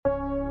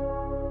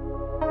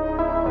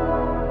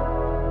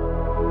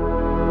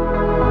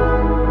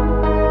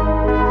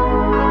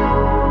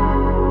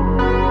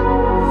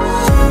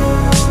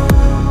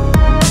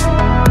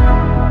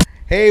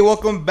Hey,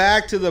 welcome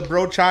back to the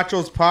Bro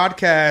Chachos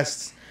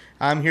podcast.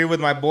 I'm here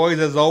with my boys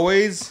as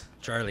always.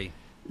 Charlie.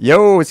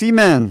 Yo, it's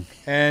E-Man.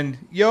 And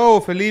yo,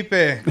 Felipe.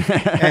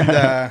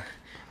 And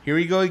here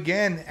we go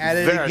again. At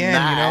it Very again,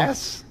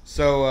 nice. you know.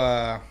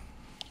 So,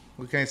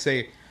 what can I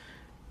say?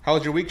 How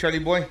was your week, Charlie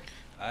boy?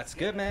 It's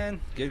good,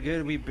 man. Good.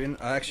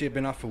 I've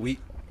been off a week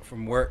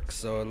from work,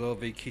 so a little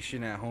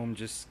vacation at home,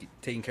 just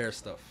taking care of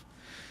stuff.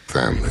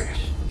 Family.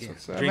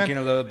 Yeah, drinking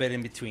a little bit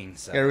in between.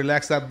 So. Gotta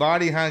relax that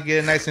body, huh? Get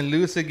it nice and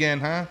loose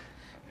again, huh?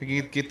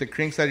 You can get the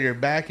crinks out of your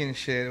back and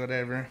shit,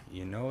 whatever.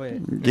 You know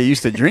it. Get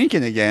used to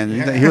drinking again.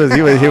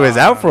 He was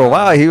out for a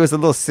while. He was a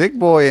little sick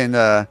boy, and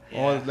Oh,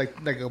 like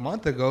a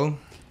month ago.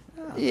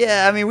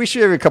 yeah. I mean, we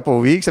shoot every couple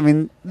of weeks. I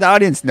mean, the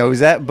audience knows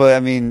that, but I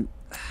mean,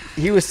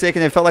 he was sick,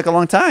 and it felt like a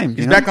long time.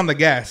 He's back on the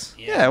gas.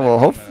 Yeah. Well,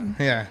 hope.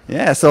 Yeah.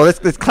 Yeah. So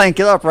let's clank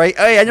it up, right?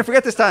 Hey, I didn't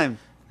forget this time.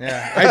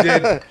 Yeah, I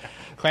did.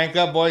 Clank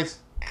up, boys.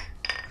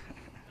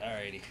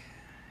 Alrighty.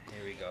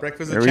 Here we go.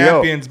 Breakfast There of we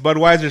Champions.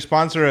 Budweiser,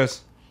 sponsor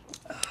us.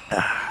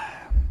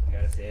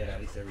 Gotta say it at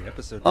least every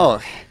episode.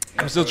 Oh.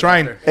 I'm still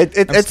trying.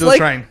 It's still like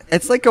trying.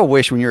 It's like a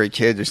wish when you're a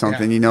kid or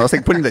something. Yeah. You know, it's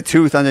like putting the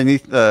tooth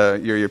underneath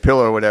your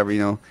pillow or whatever. You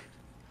know,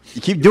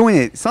 you keep doing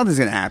it, something's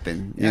gonna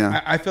happen. You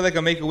know. I feel like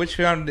I'm making a Wish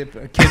Kid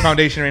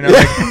Foundation right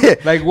now.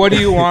 Like, what do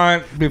you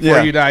want before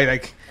you die?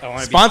 Like, I wanna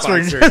be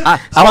sponsored. sponsored.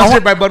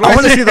 Sponsored by Budweiser. I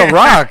want to see The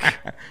Rock.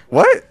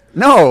 What?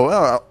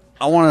 No,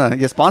 I want to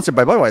get sponsored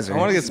by Budweiser. I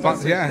want to get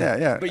sponsored. Yeah.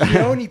 Yeah. But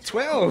you're only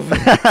 12.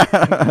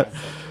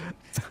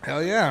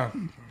 Hell yeah.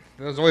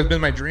 That's always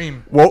been my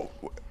dream. Well,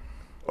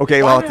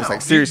 okay. Well, Why it's now?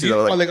 like seriously Do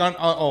you- though. Like,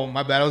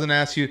 my bad. I was gonna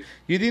ask you.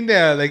 You think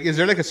that is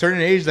there like a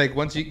certain age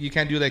once you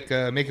can't do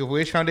Make a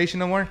Wish Foundation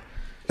no more?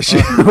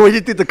 what do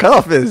you think the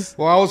cutoff is?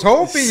 Well, I was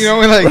hoping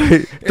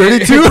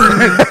 32,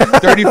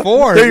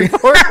 34.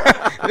 34.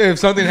 If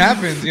something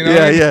happens,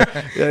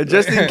 Yeah.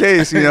 Just in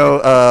case, Yo,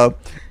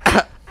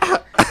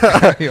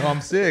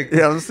 I'm sick.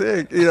 Yeah, I'm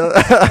sick.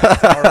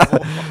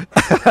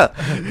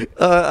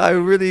 I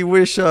really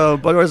wish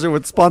Budweiser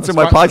would sponsor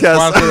my podcast.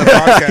 Sponsor the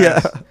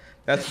podcast.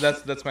 Yeah.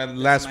 That's my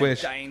last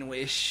wish. Dying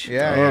wish.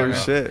 Yeah. Oh yeah.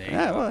 shit.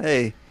 Yeah. Well,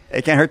 hey,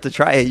 it can't hurt to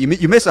try. Hey, you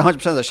miss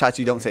 100% of the shots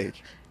you don't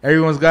take.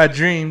 Everyone's got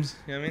dreams.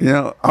 You know what I mean? You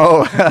know.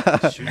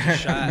 Oh. Shoot your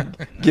shot.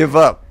 Give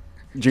up.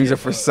 Dreams are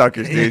for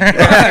suckers, dude.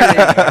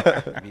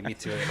 Beat me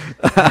to it.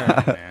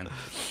 Alright, man.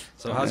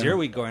 So how's your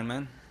week going,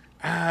 man?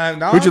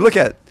 No, Who'd you look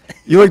at?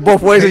 You look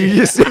both ways, and you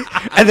just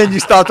and then you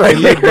stopped right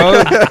Look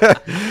there.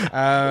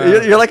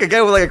 both. You're like a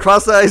guy with like a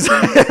cross eyes.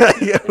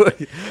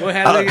 What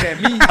had looking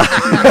at me?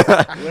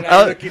 What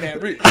had looking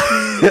at me?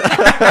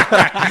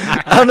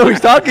 I don't know who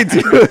he's talking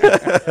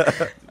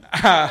to.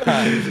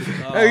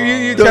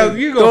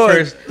 You go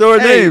first. Throw a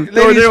name.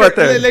 Throw a name out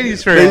there.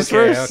 Ladies first. Ladies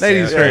first.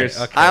 Ladies first.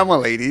 Okay. I'm a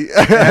lady.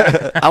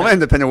 I'm an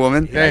independent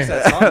woman. Hey.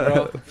 That song,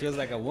 bro. Feels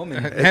like a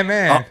woman. Hey,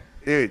 man. Oh,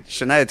 dude,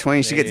 Shania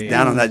Twain, she gets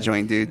down on that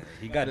joint, dude.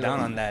 He got down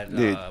on that.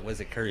 Dude. Was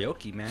it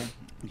karaoke, man?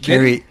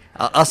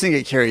 I'll sing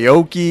it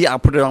karaoke. I'll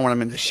put it on when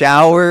I'm in the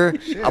shower. I'll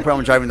put it on when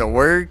I'm driving to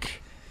work.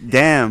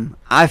 Damn,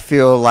 I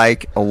feel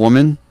like a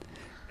woman.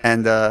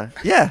 And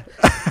yeah,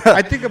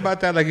 I think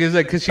about that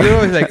because she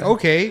always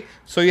okay,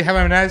 so you have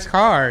a nice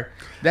car.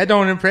 That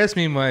don't impress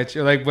me much.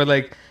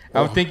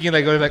 I'm thinking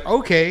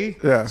okay,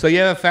 Yeah. so you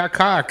have a fat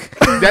cock.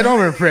 That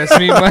don't impress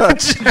me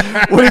much.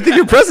 what do you think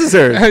impresses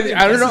her?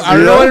 I don't know. I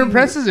don't know what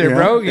impresses her,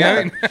 bro. You know what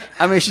I mean?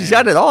 I mean, she's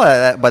got it all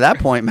by that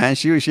point, man.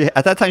 She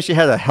at that time she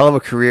had a hell of a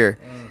career,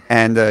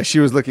 and she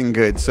was looking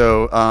good.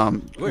 So,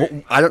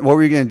 what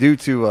were you gonna do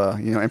to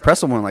impress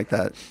someone like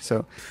that?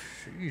 So,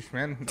 Jeez,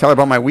 man. tell her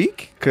about my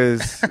week,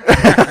 because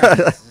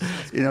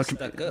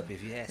Stuck up,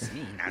 if you ask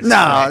me.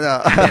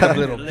 no.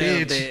 Little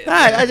bitch.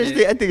 I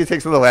think it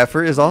takes a little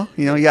effort, is all.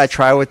 You gotta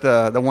try with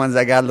the ones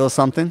that got a little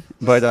something,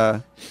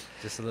 but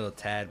Just a little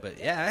tad, but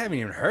yeah, I haven't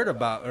even heard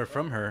about or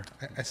from her.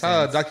 I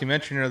saw a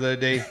documentary the other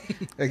day.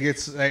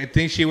 I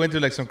think she went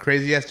through some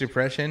crazy ass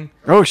depression.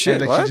 oh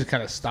shit, And, what? she just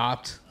kind of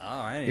stopped. Oh,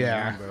 I didn't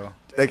Yeah. even know, bro.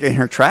 Like in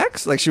her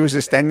tracks, like she was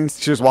just standing,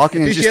 she was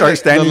walking, I and think she started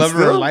standing the love of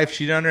her still. life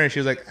cheated on her, and she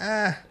was like,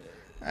 I'm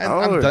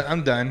Oh. done.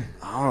 I'm done.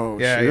 Oh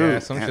Yeah, shoot, yeah,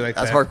 some shit like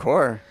that's that.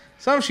 hardcore.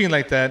 Some shit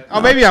like that.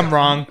 Oh, maybe I'm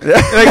wrong.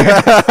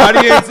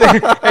 Audience,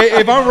 hey,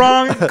 if I'm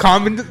wrong,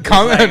 comment,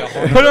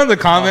 put it on the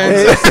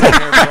comments.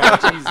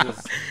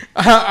 Jesus.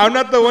 I'm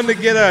not the one to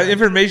get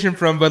information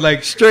from, but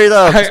Straight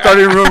up,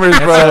 starting rumors,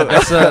 bro.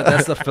 That's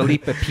the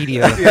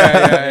Felipepedia.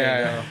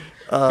 yeah.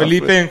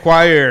 Felipe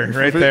Inquire,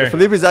 right there.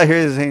 Felipe's out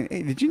here saying,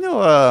 "Hey, did you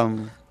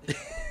know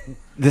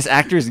this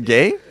actor is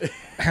gay?"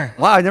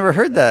 Wow, I never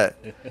heard that.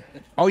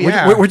 Oh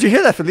yeah. Where'd you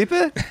hear that, Felipe?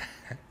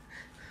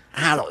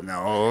 I don't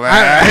know.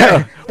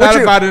 I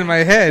thought about it in my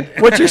head.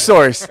 What's your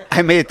source?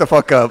 I made it the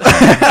fuck up.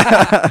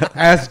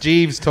 As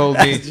Jeeves told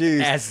me.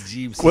 Jeez. Ass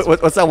Jeeves.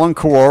 What's that one?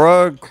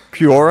 Quora?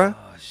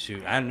 Oh,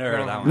 shoot. I never heard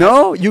of that one.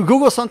 No, you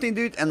Google something,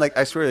 dude, and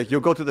I swear, you'll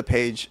go to the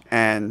page,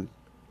 and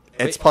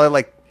it's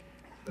probably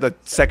the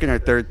second or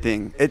third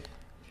thing.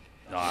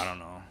 No, I don't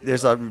know.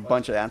 There's a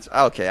bunch of answers.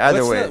 Okay,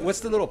 either way.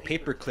 What's the little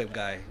paperclip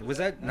guy? Was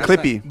that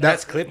Clippy?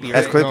 That's Clippy. Right?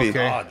 That's Clippy.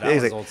 Okay. Oh, that Yeah, he's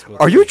was like, old school.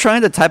 are you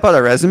trying to type out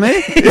a resume?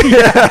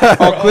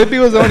 Oh, Clippy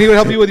was the one. He would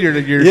help you with your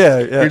Yeah.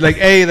 You're like,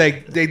 hey,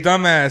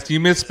 dumbass, you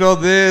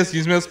misspelled this.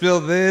 You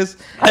misspelled this.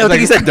 I don't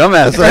think he said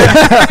dumbass.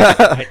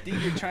 I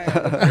think you're trying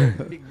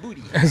to big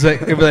booty. It's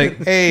like it'd be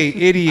like, hey,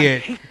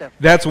 idiot.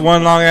 That's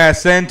one long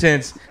ass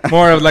sentence.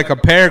 More of like a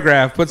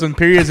paragraph. Put some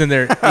periods in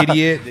there,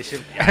 idiot. They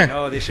should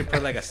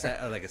put like a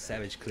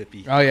savage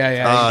Clippy. Oh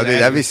yeah. Oh, dude,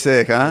 that'd be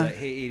sick, huh? Like,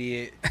 hey,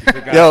 idiot. You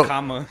forgot Yo, a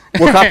comma.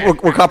 we're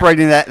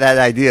copyrighting that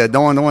idea.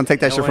 Don't one take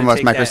that No shit one from us,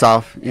 take that.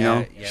 Microsoft. You Yeah,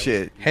 know, yeah,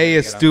 shit. Hey,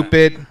 it's Get on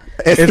stupid.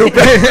 It's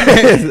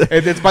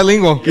stupid. It's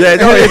bilingual. Yeah,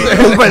 no,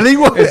 it's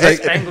bilingual. It's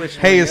like, Spanglish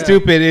hey, one, it's yeah.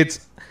 stupid.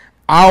 It's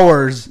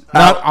ours,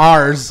 not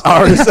ours.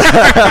 Ours.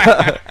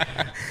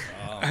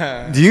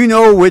 Do you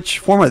know which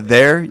form of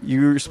there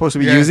you're supposed to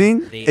be Yeah.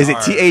 using? They Is it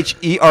are.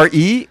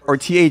 THERE or Oh,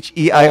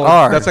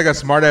 THEIR? that's like a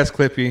smart ass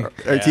Clippy. or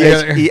Yeah.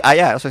 THEI.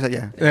 Yeah, that's what I said.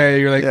 Yeah. Yeah,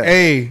 you're like, Yeah.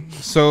 hey,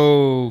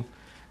 so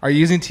are you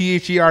using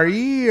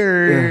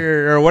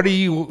THERE or what are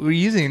you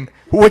using?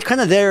 What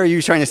kind of there are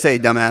you trying to say,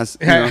 dumbass?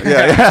 You know?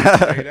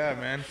 Straight up,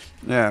 man.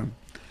 Yeah.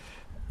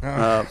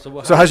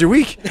 So how's your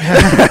week?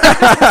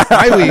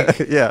 My week.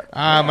 Yeah.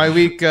 My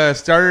week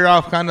started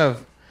off kind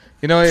of,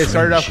 it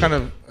started off kind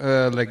of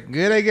like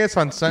good, I guess.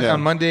 Yeah.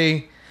 On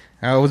Monday,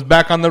 I was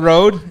back on the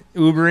road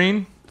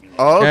Ubering.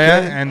 Oh, okay.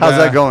 Yeah, and, how's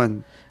that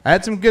going? I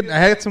had some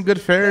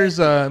good fares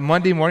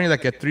Monday morning,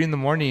 like at 3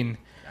 a.m.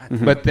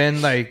 But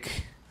then my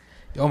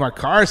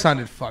car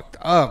sounded fucked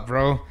up,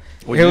 bro.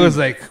 It was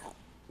like.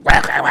 I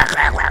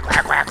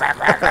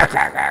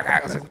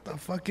was like, what the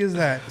fuck is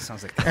that? It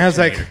sounds like. And I was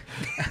like,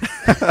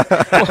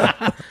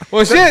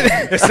 well, shit.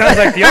 It sounds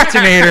like the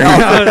alternator.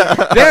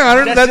 Damn, I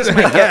don't. That's just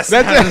my guess.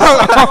 That's okay.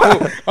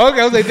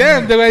 I was like,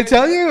 damn. Did I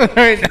tell you?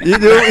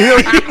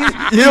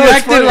 You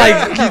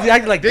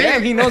acted like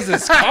damn, he knows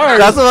his car.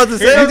 That's what I was about to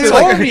say. He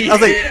told me. I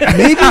was like,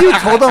 maybe you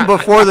told them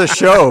before the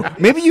show.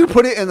 Maybe you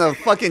put it in the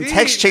fucking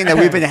text chain that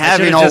we've been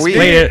having all week.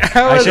 I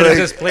was should have like-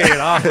 just played it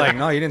off. Like,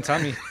 no, you didn't tell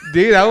me.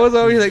 Dude, I was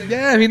always like,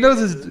 damn. He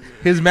knows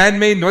his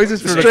man-made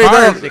noises for the Straight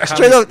car. up,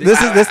 straight up.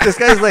 This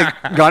guy's like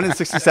gone in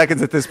 60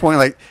 seconds at this point.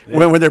 Like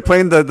when they're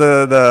playing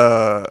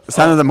the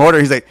sound of the motor,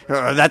 he's like,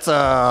 "That's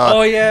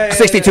a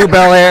 62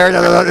 Bel Air." All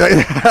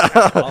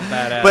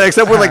badass. But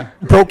except with like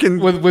broken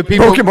with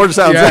people, broken motor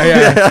sounds.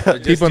 Yeah. So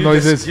just People do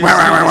noises. This,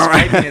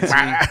 describing it to me.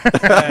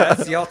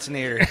 That's the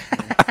alternator.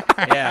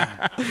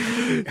 Yeah.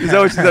 Is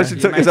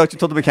that what you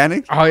told the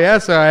mechanic? Oh yeah,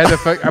 so I had to,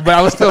 but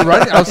I was still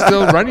running. I was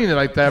still running it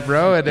like that,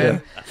 bro. And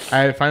then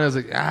I finally was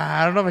like,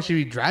 I don't know if I should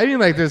be driving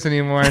like this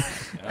anymore.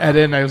 And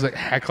then I was like,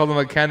 I called the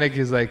mechanic.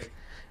 He's like,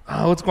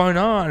 oh, what's going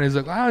on? He's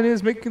like, wow,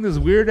 it's making this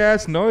weird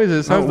ass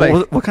noises. So I was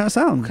like, what kind of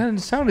sound? what kind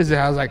of sound is it?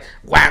 I was like,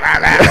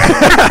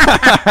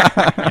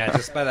 Yeah,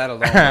 just by that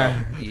alone,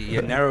 bro,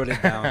 you narrowed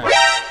it down.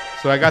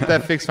 so I got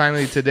that fixed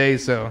finally today.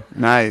 So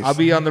Nice. I'll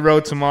be on the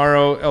road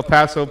tomorrow. El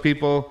Paso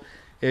people,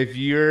 if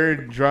you're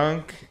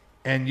drunk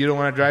and you don't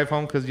want to drive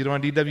home because you don't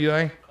want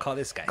DWI, Call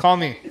this guy. call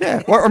me.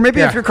 Yeah, or maybe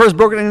Yeah. if your car's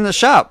broken in the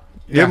shop,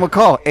 give Yeah. him a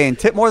call and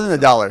tip more than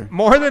 $1.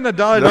 More than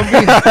 $1.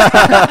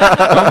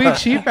 Don't be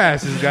cheap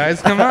asses,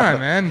 guys. Come on,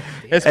 man.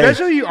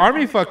 Especially you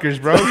army fuckers,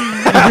 bro.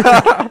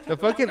 The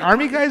fucking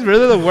army guys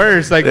really the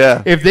worst. Like,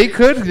 Yeah. if they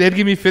could, they'd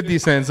give me 50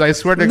 cents. I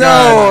swear to No,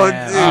 God.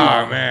 man. dude.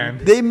 Oh, man.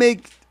 They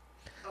make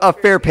a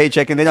fair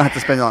paycheck and they don't have to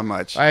spend on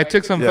much. I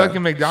took some Yeah.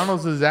 fucking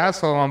McDonald's his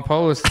asshole on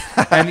post,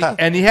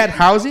 and he had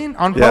housing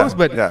on Yeah, post,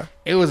 but yeah.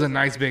 it was a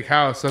nice big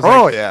house. So I was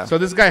Oh, like, yeah. So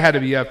this guy had to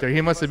be up there.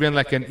 He must have been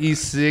like an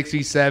E6,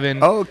 E7.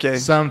 Oh, okay.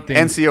 Something.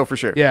 NCO for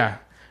sure. Yeah,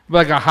 but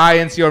like a high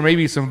NCO or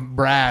maybe some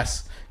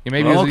brass. Yeah,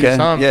 maybe it was Okay.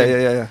 something.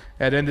 Yeah.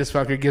 And then this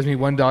fucker gives me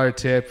 $1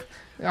 tip.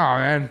 Oh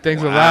man,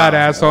 thanks a lot,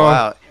 asshole.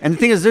 Wow. And the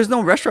thing is, there's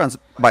no restaurants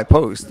by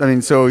post. I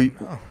mean, so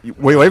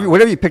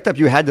whatever you picked up,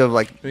 you had to have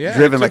like Yeah,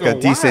 driven it took like a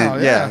a decent,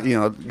 while,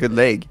 yeah. good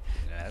leg.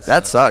 Yeah,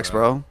 That sucks,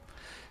 bro.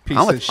 Piece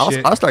I'll, of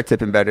shit. I'll start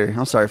tipping better.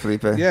 I'm sorry,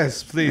 Felipe.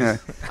 Yes, please. Yeah.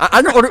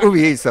 I don't order Uber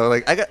Eats, so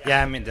like I got.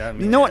 Yeah, I mean,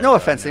 No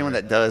offense to anyone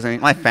that does. I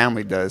mean, my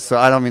family does, so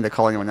I don't mean to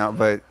call anyone out,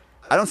 but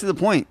I don't see the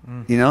point.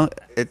 You know,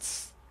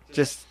 it's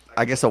just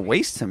I guess a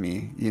waste to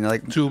me. You know,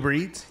 like Uber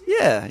Eats.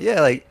 yeah,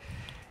 like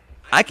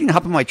I can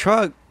hop in my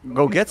truck,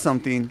 go get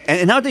something,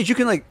 and nowadays you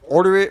can like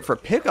order it for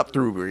pickup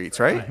through Uber Eats,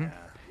 right?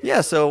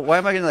 Yeah. So why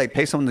am I gonna like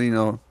pay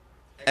someone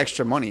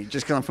extra money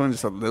just because I'm feeling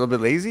just a little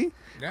bit lazy?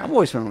 Yeah. I'm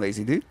always feeling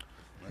lazy, dude.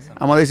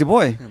 I'm a lazy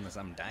boy. Unless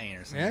I'm dying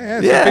or something.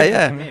 Yeah.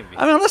 Yeah. I mean,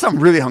 unless I'm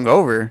really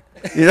hungover.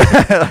 You know?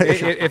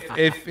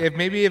 If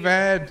maybe if I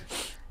had,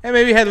 and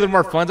maybe had a little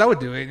more funds, I would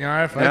do it. You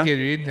know, if I Yeah. could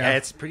read. Yeah,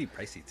 it's pretty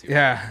pricey too.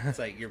 Yeah. It's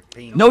like you're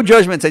paying. No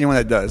judgment to anyone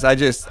that does. I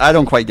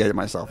don't quite get it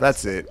myself.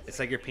 That's it. It's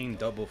like you're paying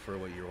double for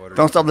what you're ordering.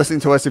 Don't stop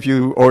listening to us if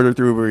you order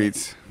through Uber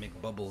Eats. Make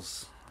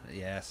bubbles.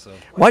 Yeah. So.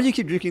 Why do you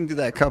keep drinking through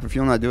that cup if you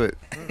don't know how to do it?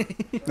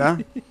 Huh?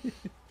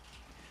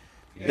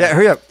 Yeah,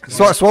 hurry up.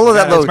 Swallow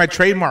that It's load. my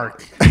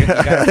trademark.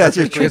 That's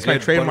your It's my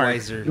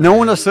trademark. No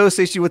one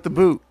associates you with the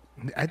boot.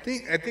 I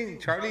think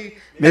Charlie.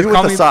 Maybe has with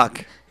called the me-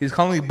 sock. He's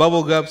calling me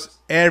Bubble Gups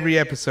every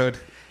episode.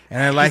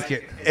 and I like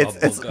it.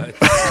 It's guts.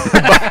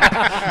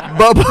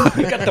 bubble.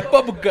 You got the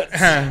bubble guts.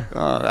 I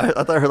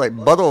thought I heard like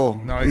buttle.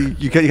 No,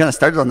 you kind of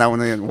started on that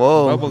one again.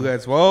 Whoa. Bubble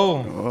guts.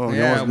 Whoa. Oh, you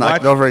Yeah, almost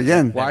knocked it over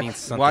again. That means Watch,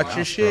 something watch your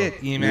else,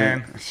 shit,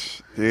 E-man.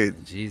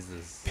 Dude,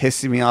 Jesus.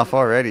 pissing me off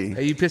already.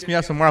 Hey, you piss me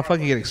off some more. I'll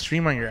fucking get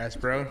extreme on your ass,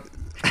 bro.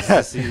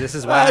 See, this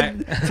is why.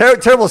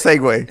 Terrible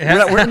segue.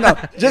 We're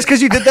not, just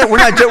because you did that,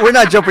 we're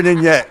not jumping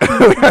in yet.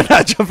 We're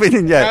not jumping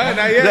in yet.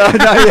 No, not yet.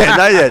 No,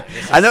 not yet.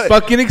 I know.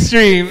 Fucking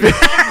extreme.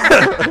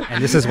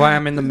 And this is why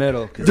I'm in the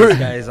middle. 'Cause this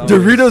guy's always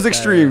Doritos got-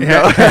 Extreme.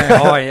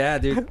 Oh yeah,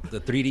 dude. The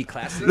 3D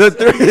classics. The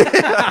three.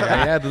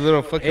 yeah, the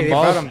little fucking Hey, they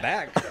brought balls. them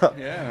back.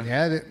 Yeah.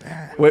 Yeah,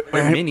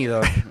 They're mini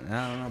though.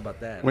 I don't know about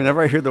that.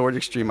 Whenever I hear the word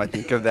extreme, I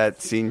think of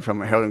that scene from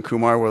Harold and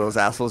Kumar where those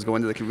assholes go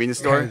into the convenience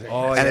store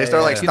Oh, and they yeah,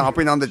 start like yeah.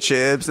 stomping on the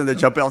chips and they're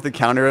jumping off the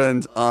counter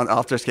and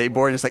off their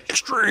skateboard and it's like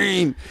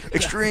extreme.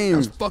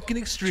 fucking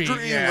extreme.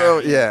 Extreme, bro.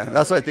 Yeah,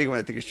 that's what I think when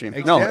I think extreme.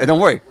 No, and don't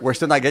worry, we're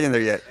still not getting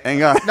there yet.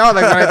 Hang on. No,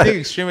 like when I think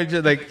extreme, it's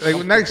just like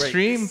not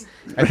extreme.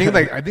 I think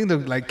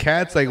the like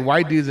cats, like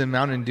white dudes in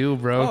Mountain Dew,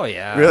 bro. Oh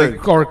yeah. Really?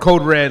 Like, or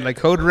Code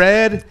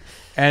Red,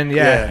 and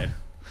Yeah.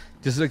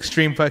 just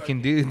extreme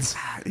fucking dudes.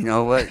 You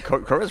know what?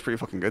 Corva's pretty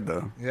fucking good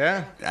though.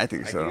 Yeah. I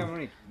think I think I've so.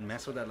 only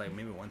messed with that like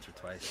maybe once or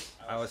twice.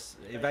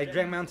 If I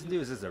drank Mountain Dew,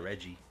 it's just a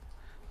Reggie.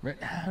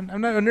 I've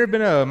never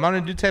been a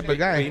Mountain Dew type of But you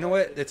guy. know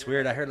what? That's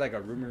weird. I heard like a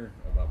rumor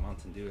about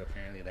Mountain Dew.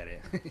 Apparently that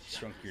it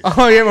shrunk your.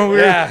 Oh yeah, when we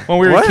were Yeah. when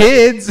we were What?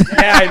 kids.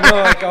 Yeah, I know.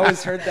 Like I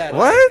always heard that.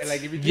 What? Like,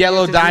 if you drink Yellow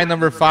Mountain dye Dew-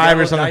 number 5 or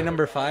Yellow something. Dye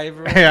number 5.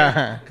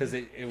 Yeah. Because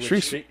it would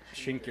Shrink-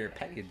 shrink your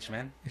package,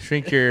 man.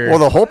 Shrink your. Well,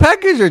 the whole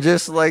package or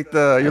just like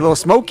your little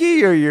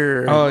smoky or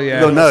your Oh,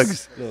 yeah. little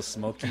nugs? Little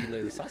smoky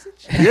little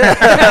sausage.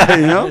 Yeah,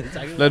 you know?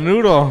 the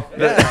noodle.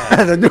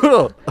 Yeah, the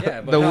noodle.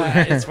 yeah, but The- no,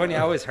 it's funny.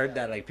 I always heard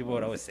that. Like people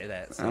would always say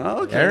that. So,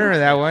 Oh, okay. I remember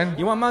that one.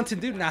 You want Mountain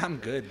Dew? Nah, I'm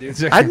good, dude.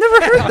 I've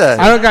never heard that.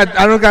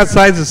 I don't got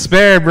sides to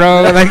spare,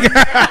 bro. Like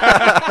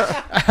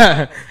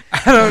I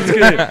don't.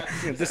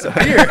 It's gonna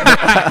disappear.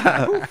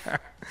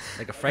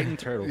 Like a frightened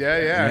turtle. Yeah,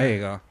 yeah. There you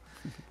go.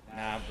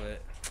 Nah,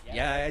 but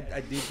yeah,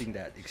 I do think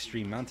that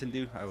extreme Mountain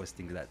Dew. I always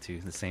think of that too.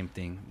 The same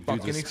thing. Dudes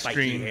Fucking with spiky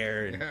extreme.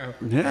 hair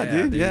and Yeah, Yeah,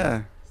 dude, dude.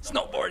 yeah.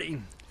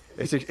 snowboarding.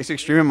 It's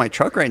extreme in my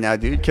truck right now,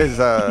 dude, because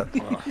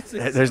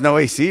there's no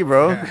AC,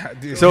 bro.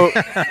 Dude. So like,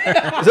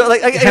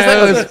 I guess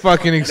That like, was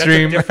fucking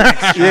extreme.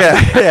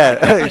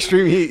 yeah,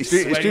 extreme heat,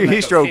 extreme Sweating like heat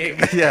a stroke.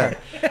 pig. Yeah,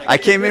 I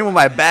came in with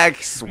my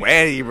back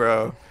sweaty,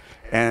 bro,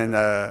 and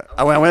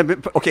I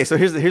went. Okay, so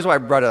here's why I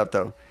brought it up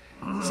though.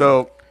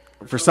 So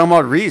for some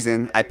odd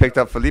reason, I picked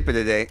up Felipe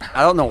today.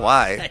 I don't know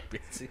why.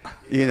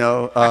 You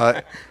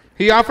know,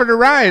 He offered a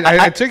ride.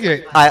 I took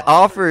it. I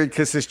offered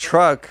because his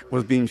truck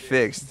was being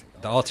fixed.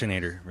 The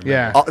alternator. Remember?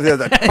 Yeah. Oh,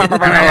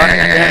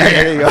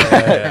 there you go.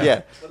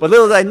 Yeah. But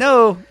little did I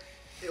know,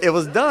 it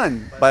was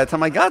done by the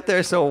time I got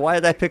there. So why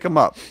did I pick him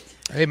up?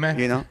 Hey man.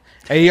 You know,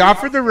 Hey, he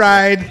offered the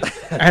ride,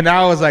 and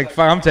I was like,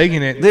 "Fuck, I'm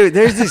taking it." dude.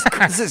 There's this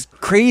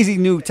crazy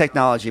new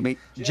technology. I mean,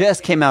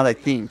 just came out. I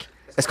think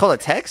it's called a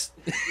text.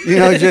 You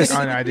know, just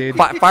Oh, no, dude.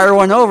 fire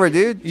one over,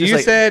 dude. Just You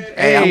like, said,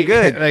 "Hey, I'm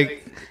good."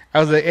 Like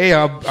I was like, "Hey,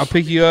 I'll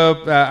pick you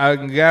up. I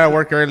gotta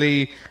work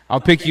early. I'll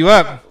pick you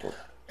up."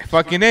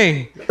 Fucking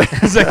A.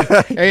 It's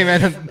like, hey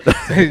man,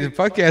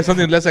 fuck yeah,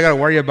 something less I gotta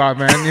worry about,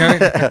 man. You know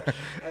what I mean?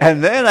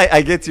 And then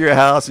I get to your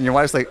house, and your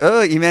wife's like,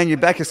 "Oh, man, your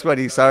back is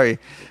sweaty. Sorry."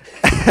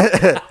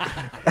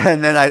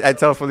 And then I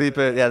tell Felipe,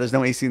 "Yeah, there's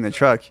no AC in the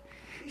truck."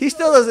 He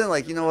still doesn't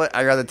like. You know what?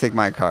 I'd rather take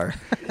my car.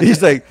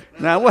 He's like,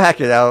 "Nah, we'll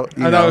hack it out."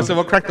 You I know, know, so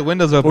we'll crack the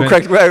windows open. we'll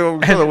crack we'll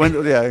pull the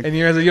window. Yeah. And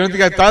you're like, you don't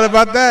think I thought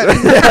about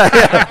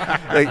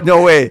that? Like,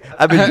 no way.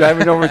 I've been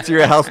driving over to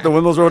your house with the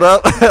windows rolled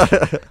up.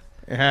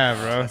 Yeah,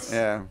 bro.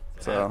 Yeah.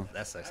 So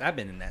That sucks. I've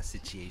been in that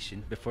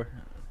situation before.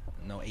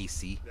 No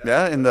AC.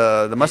 yeah, in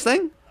the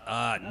Mustang.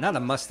 Not a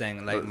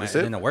Mustang, like Is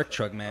it? in a work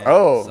truck, man.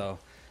 Oh. So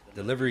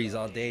deliveries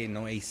all day,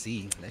 no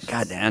AC. That shit-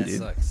 Goddamn, that dude.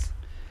 Sucks.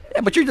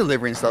 Yeah, but you're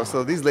delivering stuff.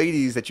 So these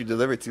ladies that you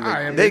deliver to, like, Ah,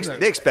 yeah, they but-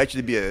 they expect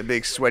you to be a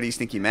big sweaty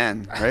stinky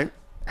man, right?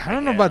 I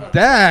don't know about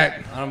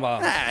that. I don't know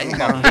about, Ah, I don't you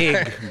know about know.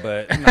 big,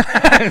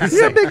 but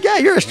You're a big guy.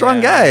 You're a strong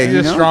guy. He's you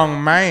a know?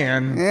 strong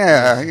man.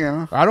 Yeah, you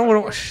know. I don't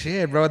want to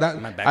shit, bro.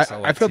 That My back's all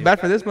I wet, feel too. bad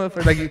for this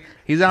motherfucker. Like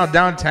he's out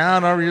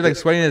downtown over here, like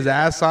sweating his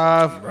ass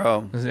off,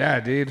 Bro. Yeah,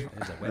 dude.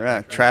 there's a wet,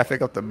 Yeah,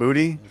 traffic up the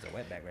booty. there's a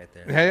wetback right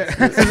there.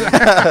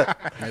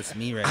 Hey, That's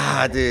me right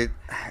Ah, now. dude.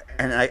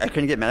 And I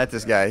couldn't get mad at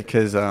this guy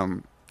because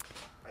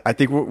I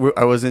think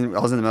I was in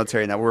the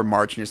military and we were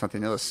marching or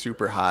something. It was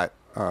super hot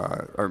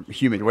or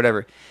humid,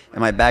 whatever. And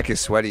my back is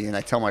sweaty. And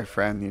I tell my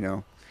friend, you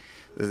know,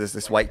 there's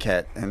this white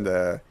cat, and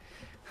I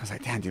was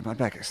like, damn, dude, my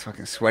back is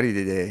fucking sweaty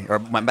today, or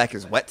my back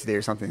is wet today,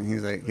 or something.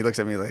 He's like, he looks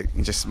at me like,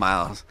 he just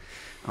smiles.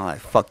 I'm like,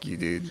 fuck you,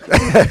 dude.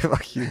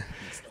 Fuck you.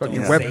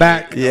 fucking Yeah. wet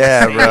back.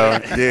 Yeah,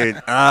 bro, dude.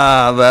 But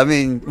I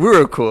mean, we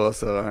were cool,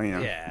 so you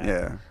know, Yeah.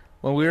 yeah.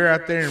 When we were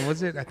out there, and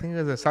was it? I think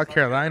it was South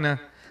Carolina.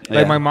 Yeah.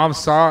 Like my mom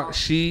saw,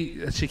 she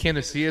came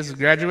to see us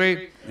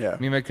graduate. Yeah.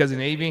 Me and my cousin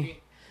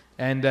Avy,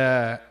 and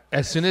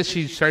as soon as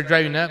she started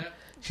driving up,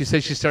 she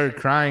said she started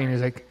crying.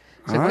 He's like,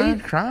 "Why are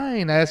you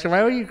crying?" I asked her,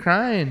 "Why were you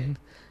crying?"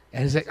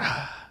 And he's like,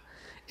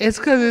 it's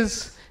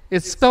because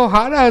it's so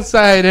hot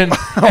outside, and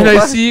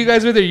I see you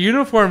guys with your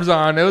uniforms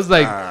on. It was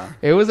like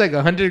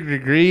 100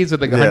 degrees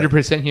with like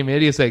 100%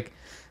 humidity. It's like,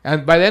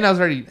 and by then I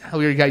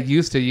already got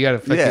used to it. You got to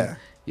fucking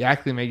you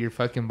acclimate your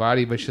fucking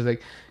body. But she's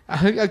like,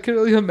 I could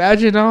really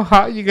imagine how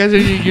hot you guys are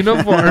in your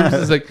uniforms.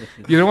 It's like,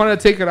 you don't want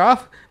to take it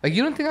off? Like,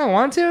 you don't think I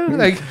want to?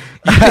 Like,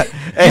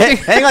 hey,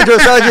 hang on to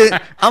it,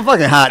 Sergeant. I'm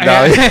fucking hot,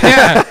 dog.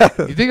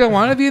 Yeah. You think I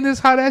want to be in this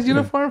hot ass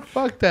uniform?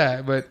 Fuck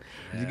that. But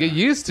you get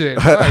used to it.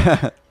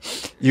 Fuck.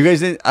 You guys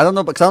didn't? I don't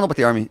know, because I don't know about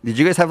the Army. Did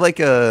you guys have like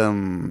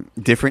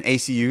different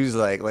ACUs,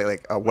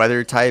 like a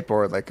weather type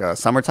or like a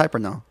summer type, or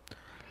no?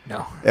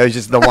 No. It was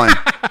just the one.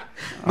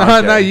 No,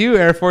 Okay. not you,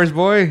 Air Force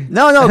boy.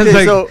 No. Okay,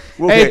 Like, so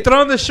hey,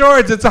 throw on the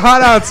shorts. It's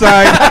hot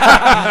outside.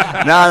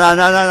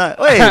 No.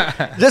 Wait,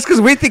 just because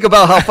we think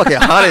about how fucking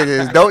hot it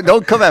is,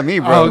 don't come at me,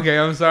 bro. Oh, okay,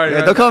 I'm sorry.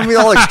 Yeah, don't come at me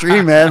all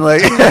extreme, man.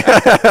 Like,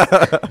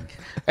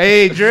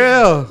 Hey,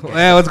 Drill.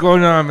 Yeah, what's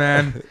going on,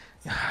 man?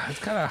 It's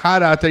kind of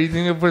hot out there. You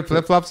think I put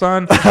flip flops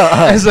on?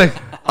 It's like,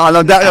 oh,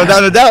 no doubt.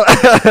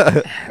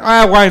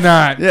 why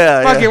not?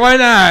 Yeah, Fuck yeah. it, why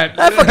not?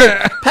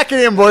 Pack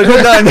it in, boys.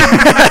 We're done.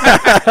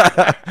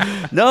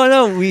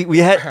 No, we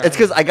had. It's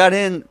because I got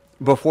in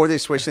before they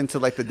switched into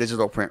like the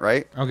digital print,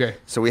 right? Okay.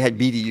 So we had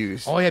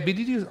BDUs. Oh, yeah,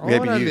 BDUs. Oh, We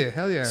had that BDUs. did.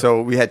 Hell yeah.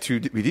 So we had two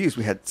BDUs.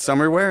 We had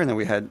summer wear, and then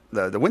we had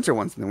the winter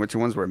ones. And the winter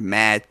ones were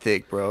mad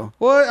thick, bro.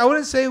 Well, I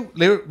wouldn't say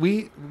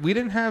we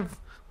didn't have.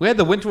 We had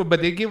the winter one,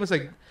 but they gave us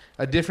like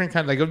a different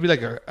kind. Like it would be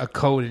like a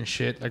coat and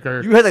shit. Like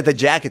our. You had like the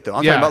jacket though.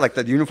 I'm Yeah. talking about like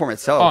the uniform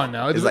itself. Oh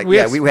no! It's like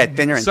we we had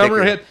thinner and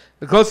summer. thicker.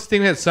 The closest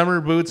thing we had summer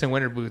boots and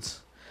winter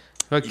boots.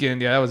 Fucking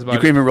yeah, that was about You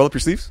it. couldn't even roll up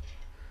your sleeves.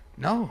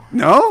 No.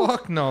 No.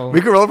 Fuck no.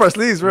 We could roll up our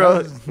sleeves, bro,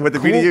 with the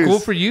cool, BDUs. cool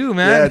for you, Yeah,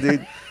 man.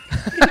 dude.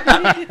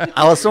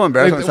 I was so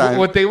embarrassed Like, one time.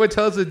 what they would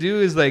tell us to do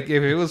is like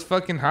if it was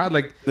fucking hot,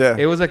 like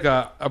it was like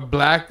a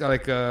black,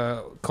 like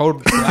a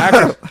code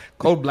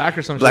black,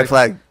 or something. Black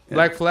flag.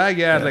 Black flag,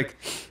 yeah. Like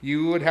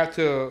you would have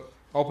to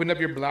open up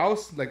your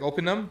blouse, like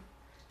open them,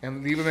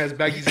 and leave them as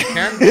baggy as you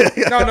can.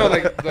 No,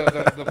 like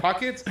the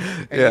pockets.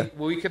 And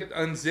we could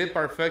unzip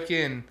our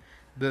fucking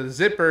the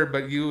zipper,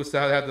 but you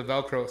still have the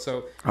Velcro.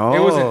 So it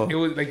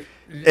was like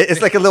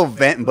It's like a little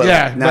vent, but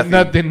yeah, like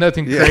but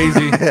nothing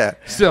crazy. Yeah.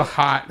 Still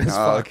hot as Oh,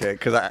 fuck. okay.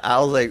 Because I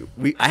was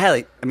like, I had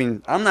like, I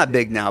mean, I'm not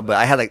big now, but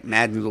I had like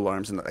mad noodle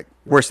arms and like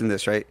worse than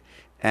this, right?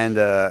 And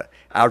I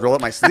would roll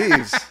up my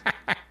sleeves.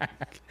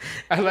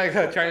 I like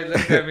how Charlie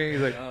looked at me.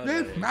 He's like, All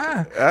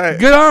right.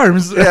 Good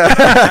arms.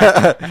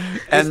 Yeah.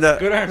 And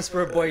Good arms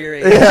for a boy your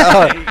age.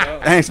 yeah, There you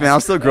go. thanks, man. I'm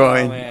still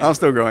growing. Man. I'm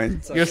still growing.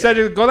 It's You okay.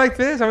 said go like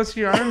this. I want to see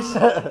your arms.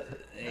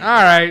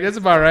 All right, that's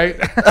about right.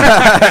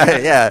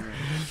 Yeah.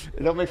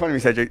 Don't make fun of me,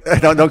 Cedric.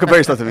 Don't compare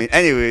yourself to me.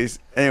 Anyways,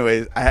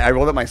 I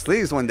rolled up my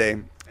sleeves one day,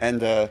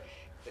 and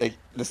like,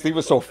 the sleeve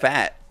was so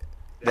fat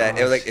that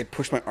it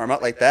pushed my arm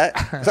out like that.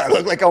 So I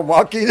look like I'm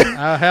walking.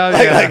 Oh hell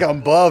like, yeah! like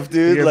I'm buff,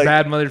 dude. You're like, a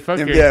bad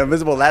motherfucker. Yeah,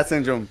 invisible lat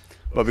syndrome.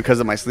 But because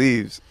of my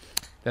sleeves.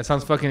 That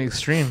sounds fucking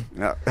extreme.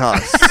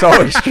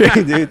 So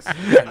extreme, dude.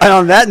 And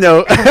on that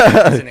note,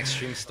 It's an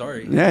extreme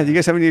story. yeah, do you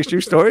guys have any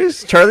extreme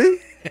stories, Charlie?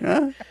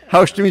 Yeah?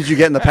 How extreme did you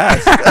get in the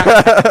past?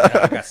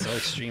 I got so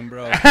extreme,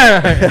 bro.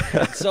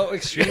 So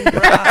extreme, bro.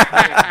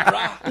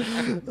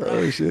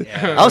 Oh shit!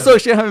 Yeah. I was so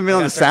extreme. I haven't been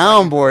on the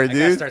soundboard, I gotta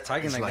dude. start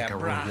talking like that,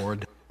 bro.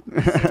 reward.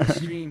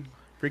 Extreme.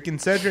 Freaking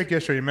Cedric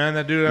yesterday, man.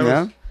 That dude,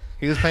 Yeah?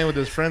 he was playing with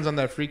his friends on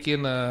that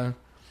freaking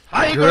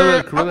Tiger,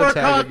 gorilla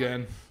tag uppercut.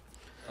 again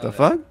The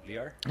fuck?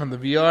 VR? on the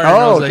VR. And Oh,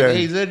 I was like, okay.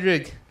 hey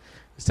Cedric,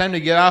 it's time to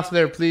get off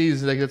there,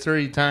 please. Like it's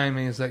already time.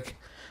 And he's like,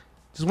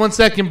 just 1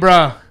 second,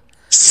 bruh.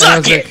 And I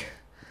was like,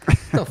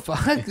 the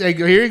fuck? Like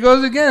here he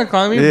goes again,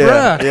 calling me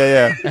Yeah, bruh.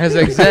 yeah. And I was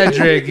like,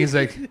 Cedric. He's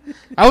like,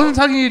 I wasn't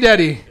talking to you,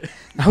 daddy.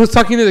 I was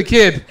talking to the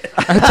kid.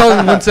 I told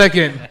him 1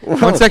 second.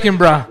 1 second,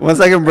 bruh. 1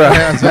 second, bro. And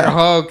I was like,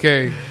 oh,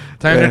 okay.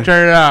 Time Yeah. to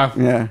turn it off.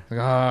 Yeah. Like,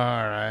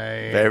 all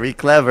right. Very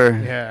clever.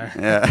 Yeah.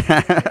 Yeah.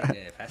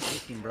 Yeah, fast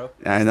thinking, bro.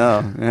 I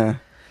know. Yeah.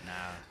 Nah.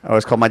 I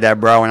always called my dad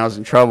bro when I was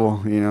in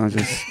trouble. You know,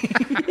 just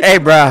hey,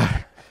 bro. Oh,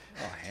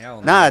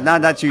 hell no.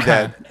 Not you,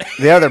 dad.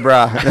 The other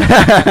bro.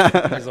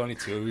 There's only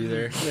two of you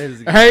there.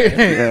 Hey,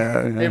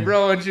 Yeah, hey, yeah.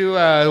 bro, what you,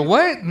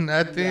 what?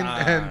 Nothing. Nah.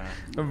 And,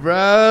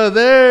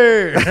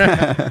 brother.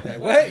 Like,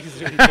 what?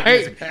 He's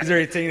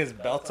already taking his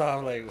belt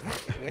off. Like,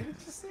 what did you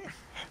say?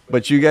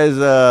 But you guys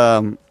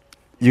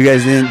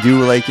didn't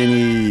do like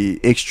any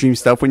extreme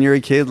stuff when you were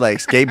a kid, like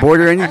skateboard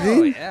or Oh,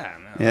 anything? yeah.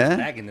 No. Yeah?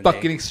 Back in the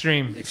Fucking day.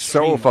 extreme.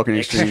 So fucking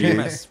extreme, dude.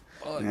 as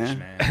fuck, Yeah.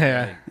 man.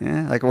 Yeah.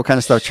 Yeah, like what kind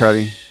of stuff,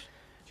 Charlie?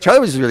 Charlie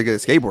was just really good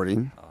at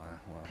skateboarding.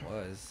 Well, it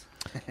was.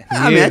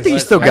 I mean, I think he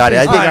is. still got it.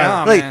 I I think, think-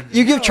 Oh, like, man.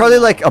 you give Charlie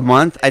like a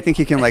month, I think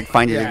he can like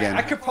find it I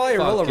again. could probably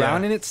roll Fuck yeah.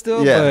 around in it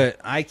still, Yeah. but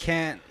I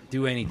can't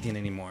do anything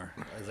anymore.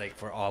 It's like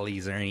for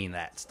ollies or any of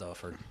that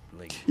stuff, or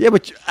like. Yeah,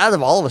 but out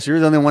of all of us, you're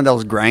the only one that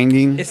was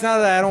grinding. It's not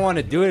that I don't want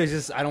to do it. It's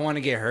just I don't want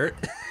to get hurt.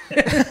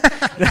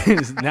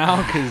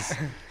 Now, because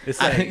it's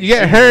like You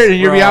get hurt and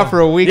you'll be out for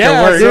a week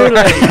at work. dude,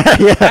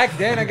 like, back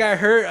then I got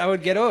hurt, I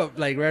would get up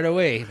like right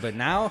away. But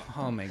now,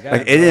 oh my god,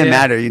 Like it didn't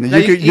matter. You know, Now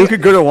you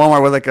could go to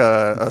Walmart with like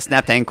a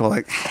snapped ankle.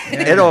 Like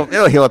it'll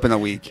heal up in a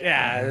week.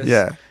 yeah,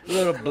 Yeah. a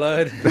little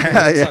blood.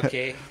 Yeah. It's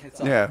okay.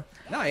 It's all Yeah.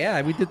 No,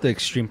 yeah, we did the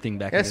extreme thing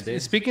back in the day.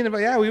 Speaking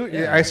about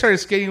I started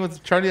skating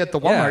with Charlie at the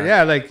Walmart.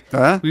 Yeah, like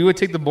Huh? we would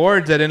take the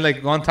boards and then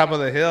like go on top of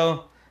the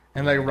hill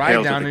and like ride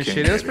Hails down with and the shit.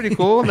 king. It was pretty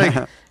cool.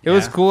 Like it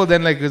was cool.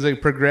 Then like it was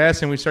like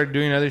progress and we started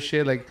doing other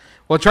shit. Like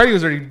Charlie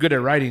was already good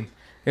at riding.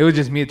 It was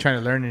just me trying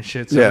to learn and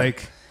shit. So Yeah.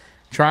 like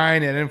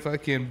trying and then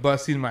fucking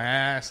busting my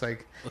ass.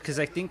 Like Because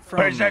I think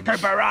from I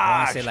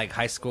want to say like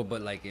high school,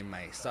 but like in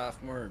my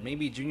sophomore,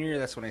 maybe junior year,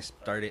 that's when I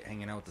started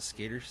hanging out with the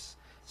skaters.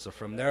 So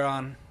from there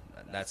on,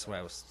 that's when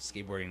I was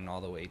skateboarding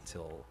all the way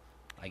till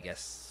I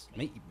guess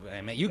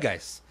I met you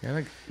guys.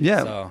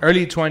 yeah, So,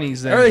 early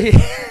 20s then. early,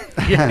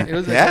 Yeah, it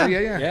was like, Yeah.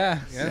 yeah.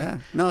 Yeah.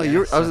 No, Yeah, I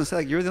was gonna say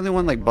like you're the only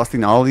one like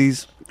busting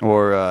ollies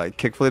or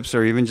kickflips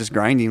or even just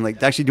grinding,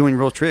 like actually doing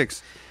real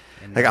tricks.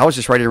 Like I was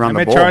just riding I around the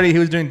met bowl. Charlie. He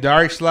was doing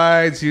dark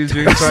slides. He was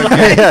doing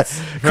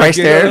fucking Christ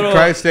air.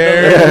 Christ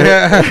air.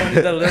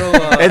 Yeah. the little,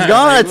 It's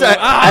gone. It's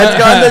ah,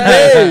 gone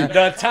today.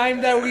 the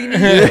time that we need.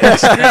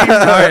 Extreme.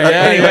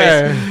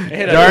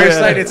 Anyways, Dark dark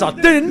side, it's all.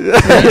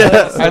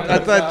 I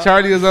thought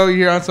Charlie was over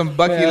here on some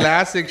Bucky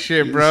Lasik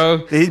shit, bro.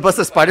 Did he bust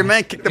a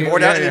Spider-Man, kick the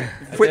board out, and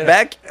quit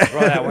back?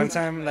 Bro, that one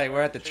time, like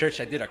we're at the church,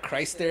 I did a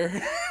Christ there.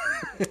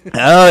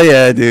 Oh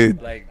yeah,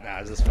 dude. Like, nah,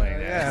 it's just funny.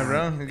 Yeah,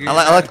 bro.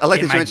 I like that In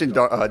you my- mentioned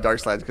dark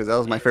slides because that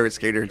was my favorite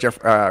skater,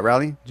 Jeff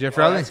Rowley. Jeff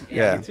Rowley.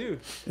 Yeah. me too.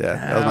 Yeah,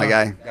 that was my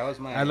guy. That was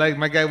my. I like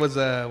my guy was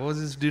what was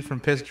this dude from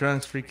Piss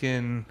Drunks?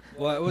 Freaking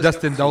Well, it was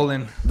Dustin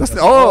Dolan. Oh,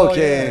 Oh,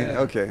 okay, yeah.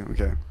 okay.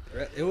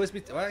 It was.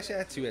 Well, actually, I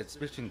had two. It's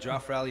between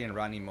Joff Rowley and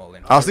Ronnie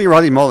Mullen. I was thinking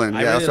Rodney Mullen. Yeah,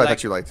 I that's really what I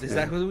thought you liked. Is Yeah.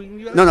 that who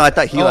you like? No, I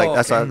thought he liked.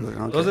 That's what I okay. was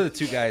like, Those okay. are the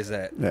two guys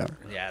that. Yeah.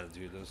 Yeah,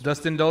 dude. Those.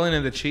 Dustin Dolan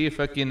and the Chief,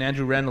 fucking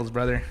Andrew Reynolds'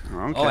 brother.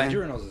 Okay. Oh,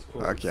 Andrew Reynolds is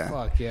cool. Fuck yeah.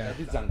 Fuck yeah. That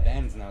dude's on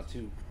bands now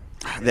too.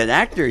 That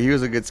actor, he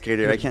was a good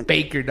skater. I can't.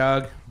 Baker,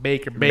 dog.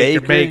 Baker.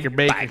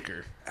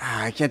 Biker.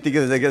 I can't think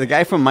of the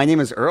guy from My Name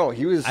Is Earl.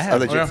 He was I a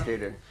have- legit yeah.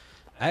 skater.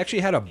 I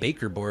actually had a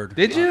Baker board.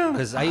 Did you?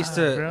 Because I used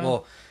to. bro.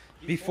 Well,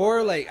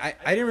 before like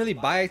I didn't really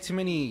buy too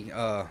many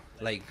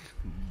like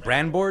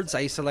brand boards. I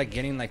used to like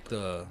getting like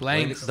the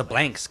Blanks. The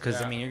blanks because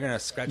I mean you're gonna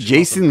scratch. them off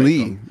Jason and break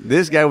Lee. them.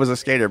 This guy was a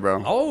skater,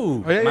 bro. Oh,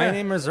 yeah, my yeah.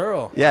 name is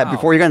Earl. Yeah, Wow.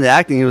 before he got into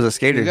acting, he was a You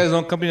skater. guys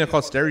own a company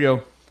called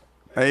Stereo.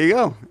 There you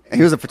go. And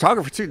he was a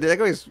photographer too. That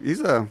guy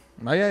he's a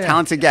Oh yeah.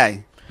 talented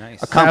guy.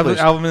 Nice.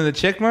 Accomplished. Album in the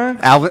Chickman.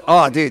 Alvin.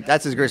 Oh, dude,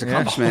 that's his greatest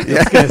accomplishment.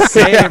 Yeah.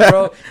 Say it,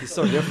 bro. He's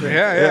so different.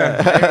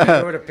 Yeah.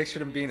 I would have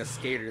pictured him being a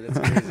skater. That's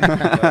crazy.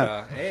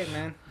 But, hey,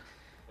 man.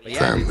 But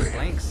yeah, dude, the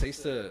blanks. I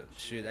used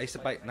to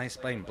buy nice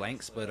buying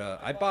blanks, but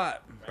I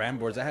bought brand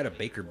boards. I had a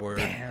Baker board.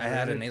 I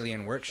had an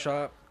Alien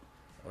Workshop.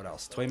 What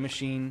else? Toy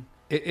Machine.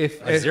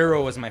 If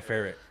Zero was my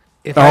favorite.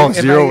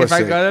 Zero was if I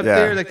sick. got up Yeah.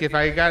 there, like if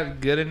I got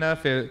good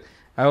enough,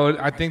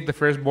 I think the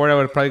first board I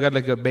would have probably got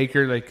like a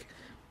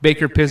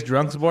Baker Piss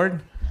Drunks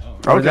board.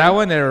 Or Okay. that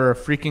one or a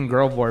freaking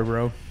girl board,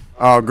 bro.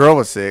 Oh, girl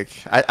was sick.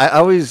 I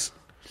always.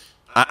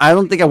 I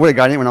don't think I would have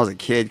gotten it when I was a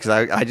kid because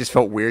I just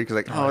felt weird because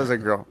like, oh, it was a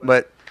girl.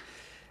 But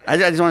I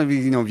just want to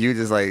be viewed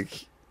as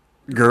like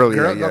girly.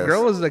 I guess.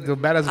 Girl was like a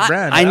badass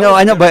brand. I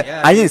know, but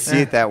Yeah, I didn't see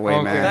it that way,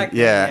 Okay. man. Back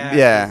then,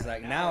 Yeah. it's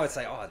like, now it's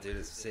like, oh, dude,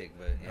 it's sick.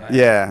 But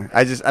Yeah,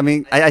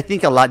 I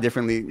think a lot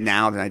differently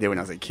now than I did when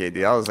I was a kid,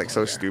 dude. I was like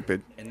so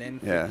stupid. And then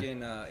Yeah.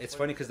 freaking, it's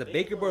funny because the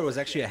Baker board was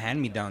actually a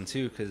hand-me-down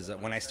too. Because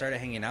when I started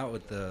hanging out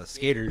with the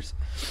skaters,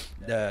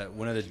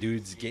 one of the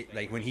dudes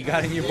when he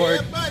got a new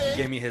board, he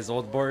gave me his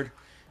old board.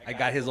 I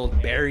got his old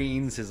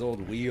bearings, his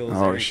old wheels.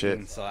 Oh, everything.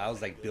 shit. So I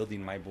was like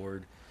building my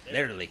board,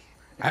 literally.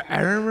 I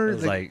remember It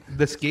was like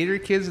the skater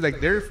kids, like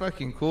they're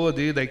fucking cool,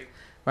 dude. Like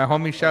my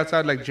homie shouts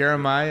out like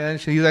Jeremiah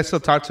and shit. I still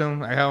talk to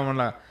him. I have him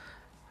on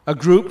a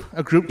group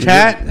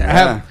chat.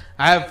 Yeah.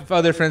 I have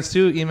other friends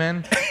too,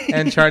 Eman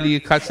and Charlie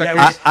Cutsucker.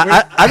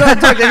 Yeah, I don't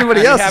talk to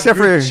anybody We else have except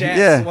for group chats.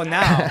 yeah. Well,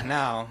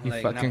 now, You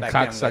like, fucking not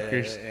back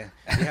cocksuckers. then,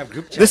 but, we have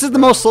group chats. This is the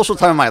most social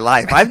time of my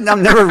life. I've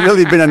never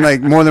really been in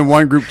like more than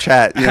one group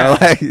chat. You know,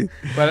 like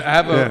But I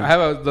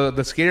have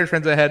the skater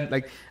friends I had.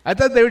 Like I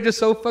thought they were just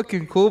so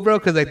fucking cool, bro.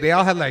 Because like they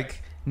all had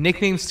like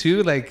nicknames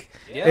too. Like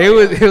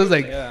it was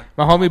like Yeah.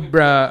 my homie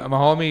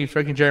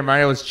freaking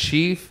Jeremiah was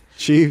Chief.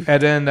 Chief.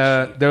 And then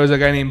there was a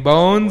guy named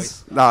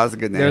Bones. No, that's a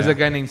good name. There was a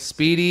guy named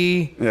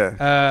Speedy.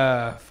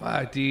 Yeah.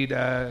 Fuck, dude.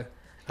 I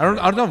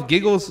don't know if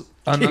Giggles.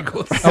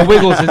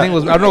 Wiggles. His name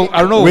was. I don't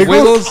know. Wiggles?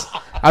 Wiggles.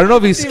 I don't know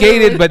if he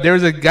skated, but there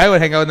was a guy who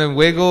would hang out with him.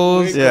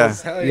 Wiggles. Yeah.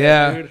 Hell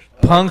Yeah. dude.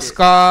 Punk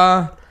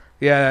ska.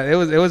 Yeah. It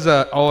was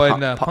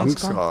and punk ska.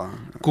 Ska.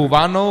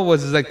 Cubano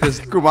was like this.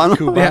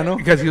 Cubano. Yeah,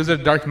 because he was a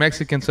dark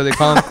Mexican, so they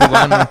call him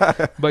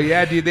Cubano. But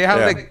yeah, dude, they have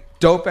Yeah. like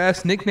dope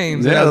ass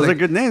nicknames. And Yeah, I was those are like,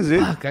 good names,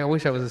 dude. fuck, I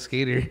wish I was a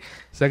skater.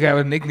 So I got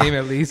a nickname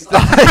at least.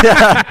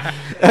 Yeah.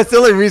 That's the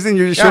only reason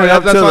you're showing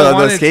up to that's what I the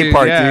wanted skate to,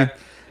 park, yeah.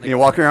 dude. You're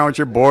walking around with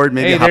your board,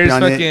 maybe Hey, hopping there's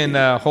on it.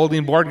 fucking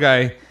holding board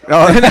guy.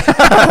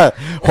 Oh,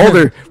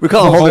 Holder. We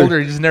call him Holder.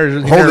 He just never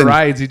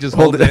rides. He just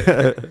holds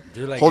it.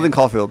 Dude, like Holden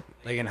Caulfield.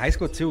 Like in high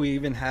school too, we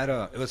even had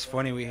it was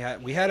funny. We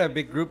had a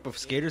big group of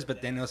skaters,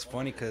 but then it was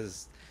funny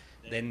because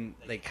then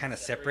they kind of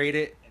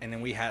separated, and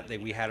then we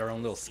had our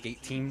own little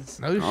skate teams.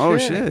 Oh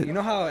shit! You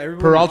know how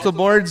everybody Peralta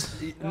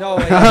boards? No,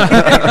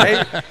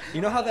 right?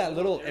 You know how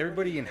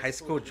everybody in high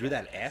school drew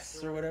that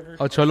S or whatever?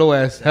 Oh, Cholo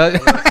S. Oh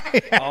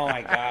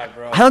my god,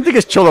 bro! I don't think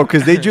it's Cholo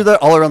because they drew that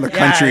all around the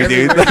country,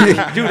 dude.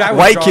 Dude, I would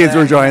white draw kids that.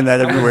 were drawing that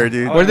everywhere,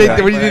 dude. Where do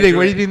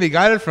you think they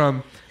got it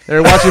from? They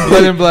were watching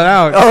Blood In, Blood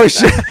Out. Oh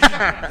shit!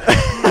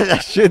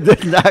 That shit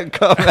did not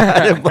come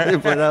out of Blood In,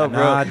 Blood Out, bro.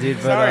 Nah, dude.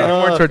 Sorry,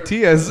 no more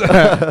tortillas.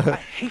 I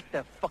hate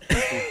that fucking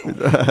food.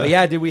 But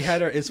yeah, dude, we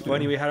had our. It's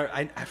funny. We had our.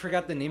 I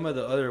forgot the name of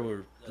the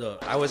other.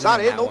 I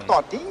wasn't in that one,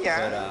 but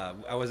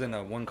I was in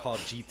a one called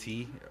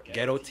GT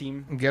Ghetto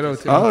Team. Ghetto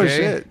team. Oh okay.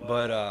 shit!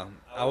 But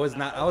I was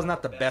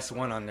not the best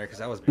one on there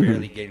because I was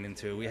barely getting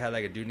into it. We had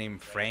like a dude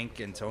named Frank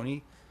and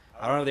Tony.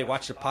 I don't know if they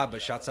watch the pod, but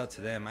shouts out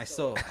to them. I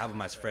still have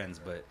them as friends,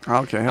 but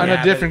Okay. On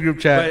a different group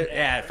chat. But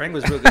yeah, Frank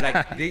was really good.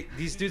 Like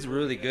these dudes were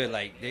really good.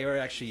 Like they were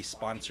actually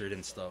sponsored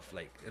and stuff.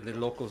 Like the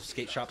local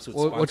skate shops would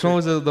sponsor. Which one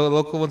was the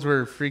local ones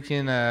were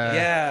freaking?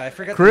 Yeah, I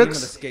forgot Crooks? the name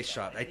of the skate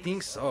shop. I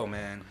think so,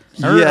 man.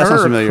 Yeah, that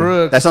sounds familiar.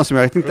 Crooks. That sounds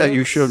familiar. I think that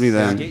you showed me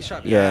that. Skate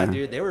shop, yeah,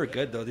 dude, they were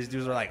good though. These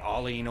dudes were like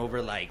ollieing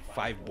over like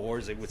 5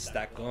 boards. They would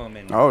stack them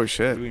and Oh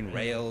shit! doing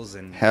rails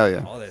and Hell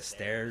yeah. all the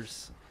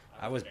stairs.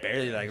 I was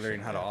barely like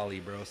learning how to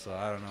ollie, bro. So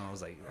I don't know.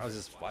 I was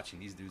just watching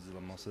these dudes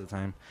most of the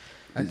time.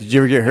 Did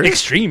you ever get hurt?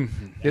 Extreme.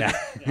 Yeah,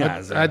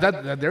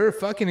 They were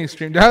fucking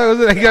extreme. That was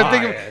like,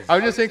 I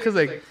was just saying because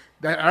like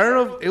I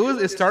don't know.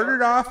 It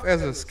started off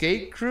as a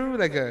skate crew,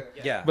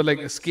 but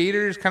like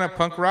skaters, kind of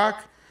punk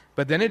rock.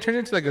 But then it turned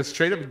into like a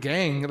straight up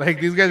gang. Like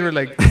these guys were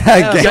like,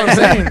 That's what I'm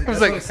saying. I was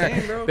That's like, what I'm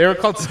saying, bro. they were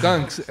called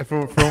skunks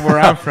from where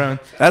I'm from.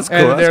 That's cool.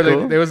 And That's they're cool.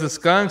 like, there was the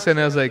skunks, and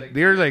I was like,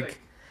 they were like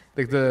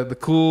the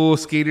cool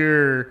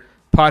skater,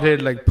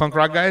 pothead like punk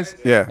rock guys.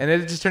 Yeah. And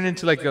it just turned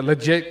into like a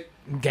legit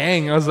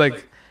gang. I was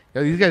like,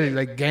 yo, these guys are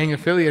like gang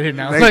affiliated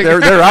now. Like, they're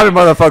routing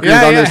motherfuckers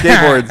Yeah, on their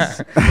yeah.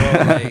 skateboards.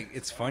 Bro, like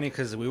it's funny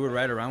because we would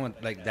ride around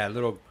with like that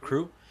little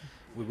crew.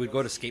 We would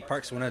go to skate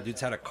parks. One of the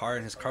dudes had a car,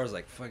 and his car was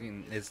like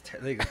fucking.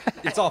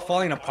 It's all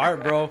falling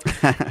apart, bro.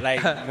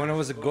 Like one of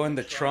us would go in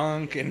the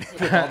trunk and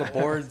with all the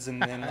boards,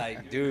 and then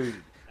like, dude,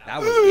 that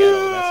was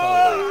ghetto. That's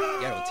all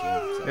like ghetto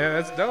team. So. Yeah,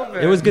 that's dope,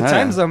 man. It was good Yeah.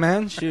 times though,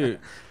 man. Shoot,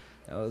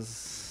 that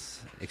was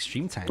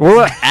extreme times. What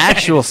about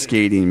actual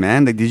skating,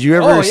 man? Like, did you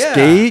ever Oh, yeah.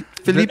 skate,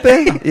 Felipe?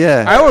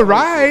 Yeah. I would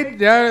ride,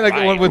 yeah,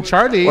 like with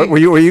Charlie. Were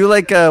you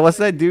like what's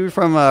that dude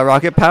from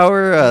Rocket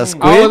Power?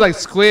 Squid? I was like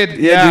Squid.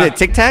 yeah, dude,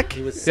 Tic Tac.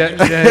 He was Yeah.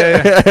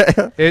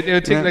 It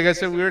would take, like I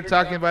said, we were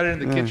talking about it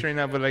in the kitchen right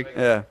now, but like,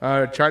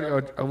 Yeah.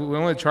 Charlie, we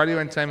went with Charlie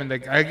one time, and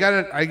like, I got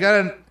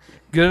a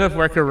good enough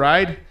where I could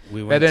ride.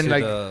 We and went then to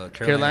like the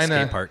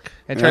Carolina skate park.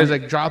 and Charlie's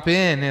like, drop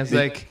in, and it's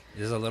like,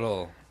 There's a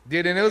little.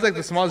 dude, and it was like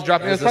the smallest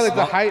drop. It was probably like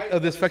the height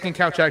of this fucking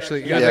couch,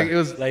 actually. Yeah, Yeah. like it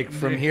was Like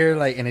from here,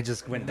 like, and it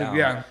just went down.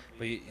 Yeah.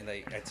 But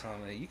like, I told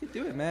him, like, you could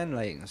do it, man.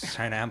 Like, I was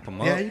trying to amp him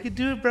up. Yeah, you could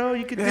do it, bro.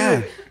 You could Yeah.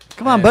 do it.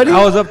 Come on, buddy.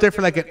 I was up there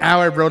for like an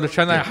hour, bro, to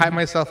try to hype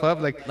myself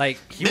up. Like,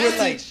 He would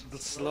like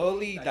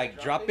slowly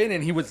like drop in,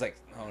 and he was like,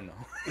 "Oh no."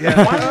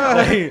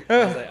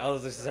 yeah. I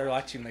was just there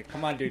watching, like,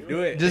 "Come on, dude,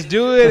 do it." Just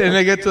do it, and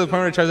I get to the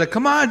point where Charlie's like,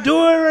 "Come on, do it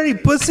already,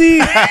 pussy!"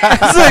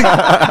 It's like,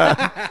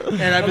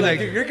 and I'd be like,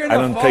 "Dude, you're gonna I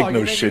don't fall. take no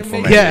You're not shit gonna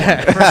from make it."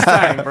 "Yeah." First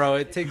time, bro.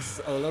 It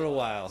takes a little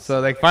while. So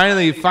like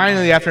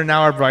finally after an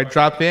hour, bro, I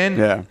drop in,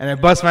 Yeah. and I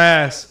bust my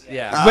ass.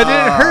 Yeah. But it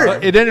didn't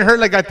hurt. It didn't hurt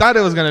like I thought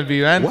it was gonna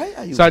be, man. Why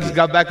are you So I just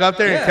got back up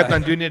there and Yeah. kept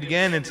on doing it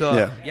again until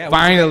Yeah. Yeah, we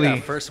finally. got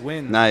that first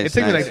win. Nice. It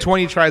took me nice. like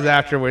 20 tries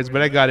afterwards,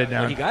 but I got it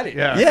down. you got it.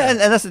 Yeah. Yeah, and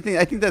that's the thing.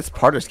 I think that's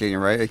part of skating,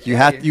 right? Like you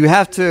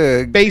have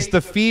to Face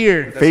the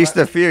fear. face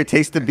the fear,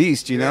 taste the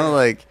beast. You know,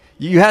 like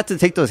you have to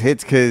take those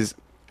hits because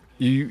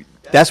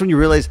that's when you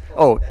realize,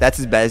 oh, that's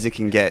as bad as it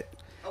can get.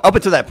 Up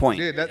until that point,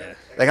 Dude,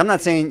 like I'm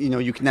not saying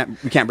you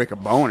can't break a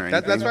bone or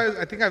anything. that's why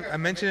I think I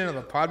mentioned it on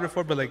the pod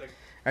before, but like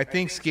I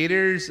think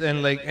skaters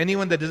and like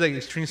anyone that does like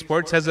extreme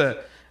sports has a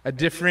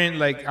different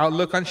like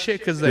outlook on shit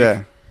because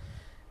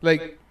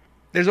like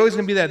there's always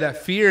gonna be that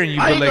fear in you,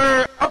 but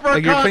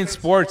like you're playing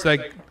sports,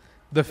 like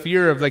the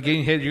fear of like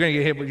getting hit, you're gonna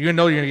get hit, but you're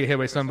gonna get hit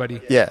by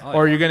somebody, Yeah.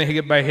 or you're gonna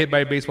hit by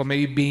a baseball,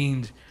 maybe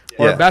beamed,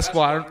 or Yeah.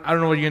 basketball. I don't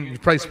know what you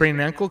probably sprain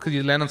an ankle because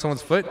you land on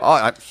someone's foot.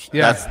 Oh,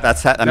 Yeah.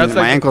 that's I mean, That's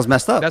my like- ankle's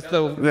messed up. That's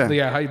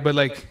but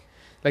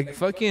like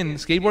fucking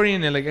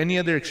skateboarding and like any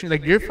other extreme,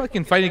 like you're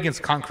fucking fighting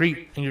against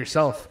concrete and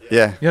yourself.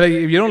 Yeah. You're like,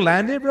 if you don't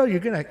land it, bro,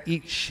 you're gonna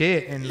eat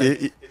shit and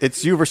like,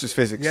 It's you versus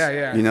physics. Yeah,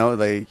 yeah. You know,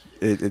 like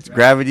it's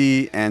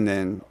gravity and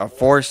then a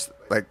force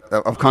like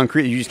of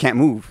concrete. You just can't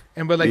move.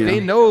 but like you they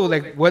know? know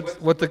like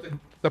what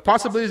the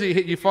possibilities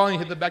that you fall and you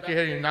hit the back of your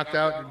head and you're knocked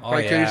out, and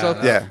probably kill yeah. yourself.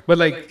 Yeah. But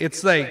like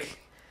it's like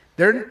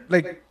they're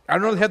like I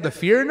don't know if they have the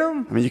fear in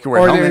them. I mean, you can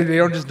wear a or helmet. they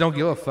don't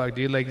give a fuck,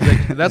 dude. Like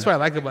that's what I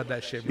like about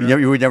that shit, bro.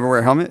 You would never wear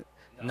a helmet.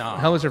 No.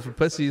 Helmets are for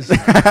pussies. No,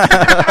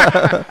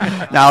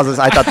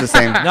 I thought the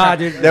same. No,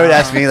 dude. They would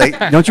ask me like,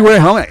 "Don't you wear a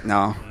helmet?"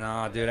 No.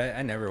 No, dude.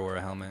 I never wore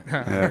a helmet.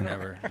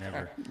 Never.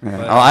 Yeah.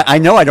 But, Oh, I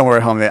know I don't wear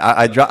a helmet.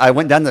 I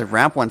went down the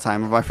ramp one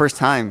time, my first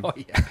time. oh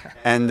yeah.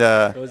 And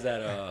What was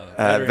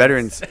that?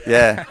 veterans,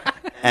 yeah.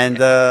 And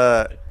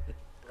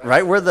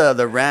right where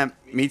the ramp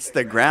meets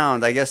the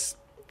ground, I guess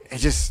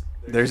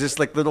there's this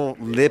like little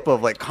lip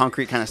of like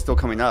concrete kind of still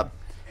coming up,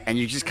 and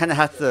you just kind of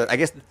have to, I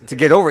guess, to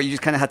get over it, you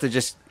just kind of have to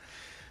just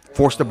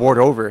force the board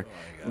over.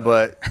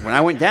 But when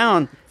I went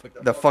down,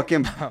 the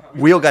fucking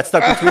wheel got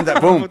stuck between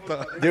that. Boom,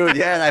 dude.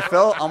 Yeah, and I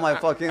fell on my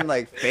fucking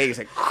like face,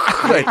 like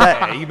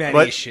that. Yeah, you man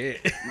But- eat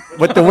shit.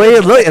 But the way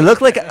it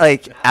looked like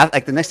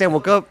the next day I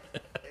woke up,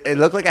 it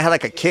looked like I had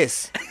like a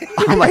kiss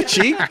on my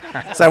cheek.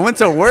 So I went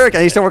to work, and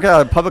I used to work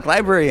at a public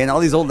library, and all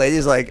these old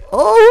ladies like,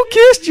 "Oh, who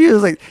kissed you?" I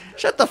was like,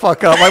 "Shut the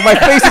fuck up!" Like my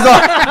face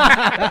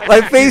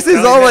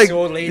is all, like,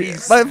 old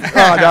ladies. oh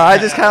no, I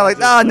just kind of like,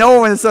 nah, no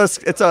one. It's a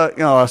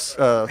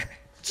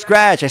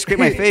scratch. I scraped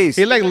my face.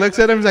 He like looks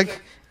at him. He's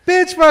like,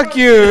 "Bitch, fuck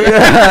you."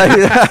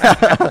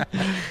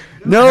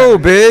 No,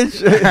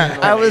 bitch.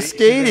 I was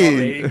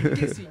skating.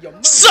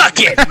 Suck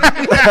it.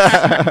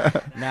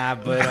 Nah,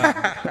 but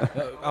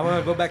I want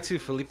to go back to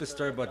Felipe's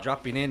story about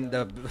dropping in.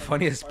 The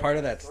funniest part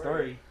of that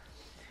story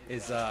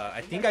is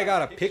I think I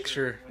got a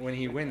picture when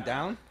he went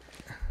down.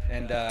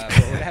 And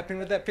what happened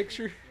with that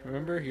picture?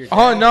 Remember?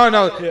 Oh no,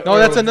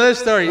 that's another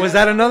story. Was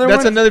that another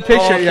That's one? another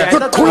picture. Oh, okay. Yeah. I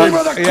thought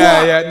that was-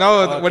 Yeah.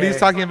 No, what Okay. he's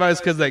talking about is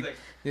because like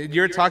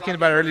you were talking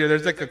about earlier.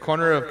 There's like a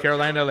corner of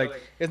Carolina, like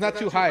it's not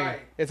too high.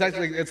 It's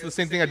actually it's the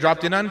same thing I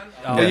dropped in on.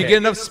 But you get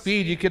enough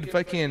speed, you could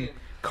fucking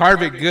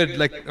carve it good,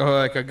 like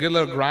a good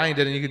little grind,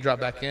 and then you could drop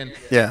back in.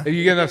 Yeah. If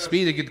you get enough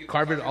speed, you could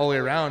carve it all the way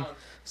around.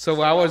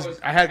 So I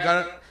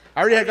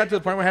already had got to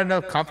the point where I had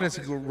enough confidence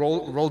to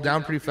roll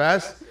down pretty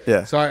fast.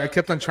 Yeah. So I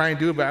kept on trying to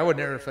do it, but I would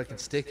never fucking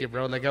stick it,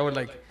 bro. Like I would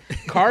like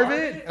carve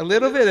it a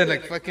little bit and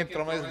like fucking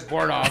throw my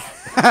board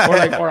off,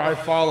 or I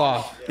fall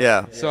off.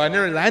 Yeah. So I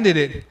never landed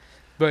it,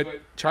 but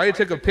Charlie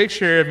took a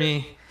picture of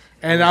me,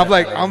 and I'm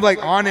like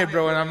on it,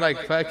 bro, and I'm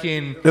like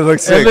fucking. It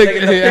looks sick. The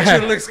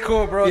picture looks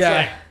cool, bro. It's Yeah.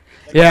 like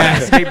Yeah.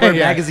 skateboard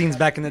Yeah. magazines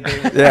back in the day.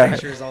 With Yeah.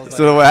 Pictures, I was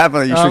So what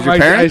happened? You showed your I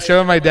parents?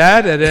 showed my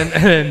dad,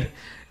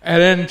 and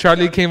then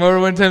Charlie came over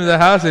one time to the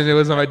house, and it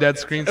was on my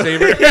dad's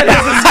screensaver.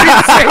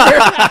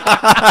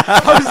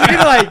 I was thinking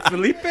like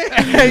Felipe.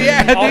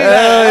 Yeah, dude.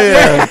 Hell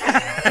yeah.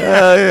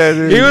 Hell yeah,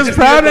 dude. He was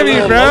proud of me,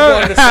 Logo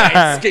bro. on the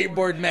side,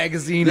 skateboard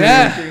magazine.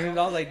 Yeah. And everything. And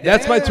I was like,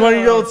 That's my damn.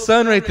 20-year-old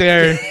son right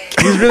there.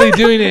 He's really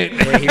doing it.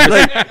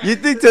 Like, you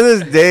think to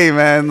this day,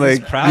 man,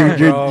 like proud,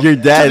 bro. your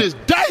dad. To this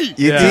day.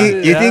 You Yeah.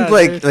 think you Yeah,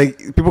 think dude.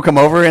 like people come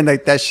over and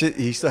like that shit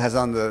he still has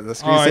on the I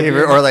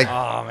screensaver do. or like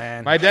Oh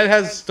man. My dad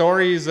has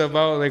stories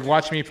about like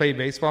watching me play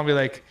baseball and be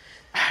like,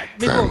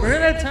 "Mijo, remember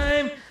that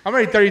time?" I'm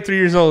already 33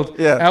 years old.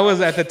 Yeah. I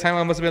was at the time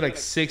I must have been like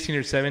 16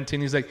 or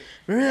 17. He's like,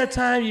 "Remember that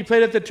time you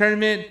played at the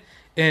tournament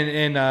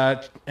in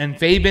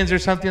Fabens or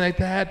something like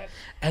that,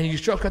 and you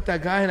struck out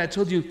that guy, and I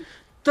told you."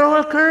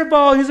 Throw a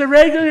curveball. He's a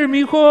regular,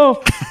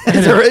 mijo.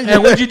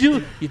 And what'd you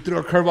do? You threw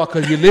a curveball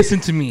because you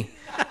listened to me.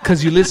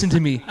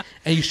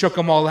 And you struck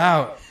them all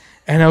out.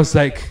 And I was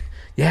like,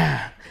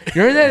 yeah.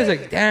 You remember that? He's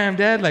like, damn,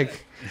 Dad.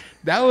 Like,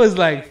 that was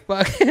like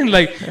fucking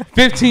like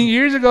 15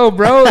 years ago,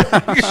 bro.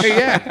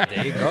 Yeah.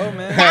 There you go,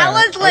 man. That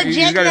was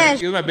He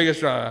legitness. was my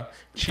biggest cheerleader,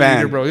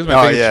 fan. bro. He was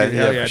my biggest cheerleader.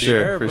 Hell for dude.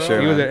 sure, for bro.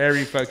 sure. He was man. at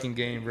every fucking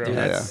game, bro. Dude,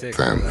 that's Yeah. sick.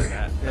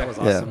 That was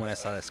awesome when I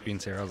saw that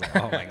screensaver. I was like,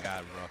 oh my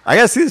god, bro. I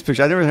gotta see this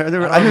picture. I never heard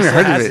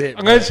of it.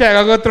 I'm gonna check.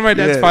 I'll go through my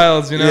dad's Yeah.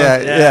 files. You know. Yeah,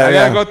 I yeah.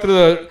 gotta go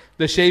through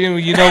the shaving.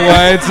 You know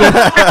what?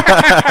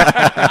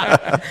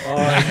 Oh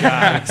my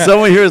god.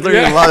 Someone here is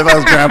learning a lot about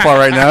his grandpa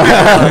right now.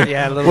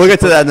 Yeah, a little We'll get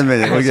to that in a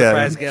minute. little We'll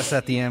surprise get. guest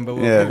at the end, but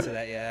we'll Yeah. get to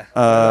that.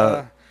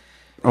 Yeah.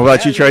 What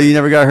about you, Charlie? You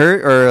never got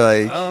hurt or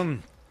like?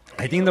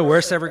 I think the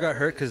worst I ever got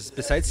hurt because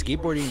besides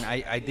skateboarding,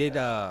 I did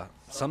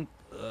some.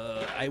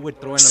 I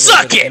would throw in a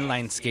little bit of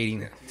inline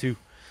skating too.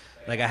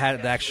 Like I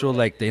had the actual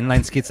like the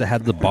inline skates that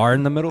had the bar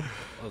in the middle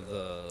of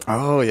the.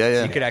 Oh yeah, So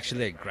yeah. you could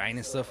actually like grind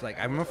and stuff. Like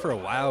I remember for a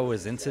while I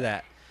was into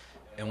that,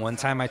 and one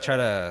time I tried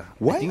to.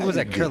 What? I think it was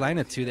at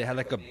Carolina too. They had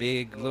like a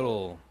big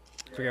little.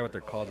 I forget what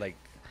they're called. Like.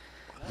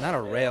 Not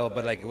a rail,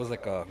 but like it was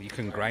like a you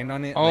can grind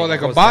on it. Oh,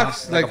 like it a goes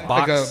box, down, like a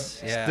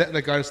box. Yeah.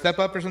 like a step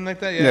up or something like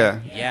that. Yeah.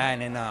 Yeah,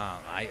 and then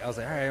I was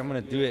like, all right, I'm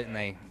gonna do it, and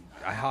I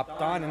hopped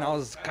on, and I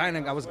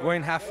was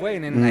going halfway,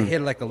 and then I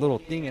hit like a little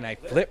thing, and I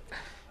flipped,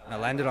 and I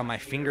landed on my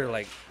finger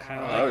like kind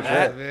of like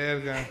that,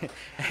 Verga.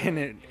 and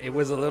it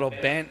was a little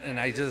bent, and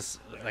I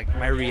just like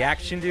my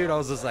reaction, dude, I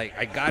was just like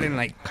I got it and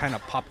like kind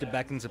of popped it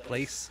back into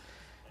place,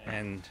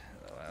 and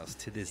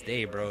to this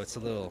day, bro, it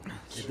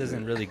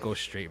doesn't really go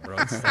straight, bro.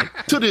 It's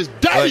like, To this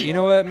but day. you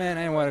know what, man,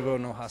 I didn't want to go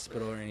to no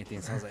hospital or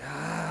anything, so I was like,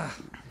 I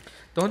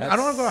don't want to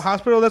go to the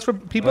hospital. That's where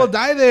people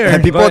die there.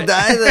 And people But-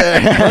 die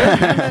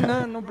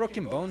there. no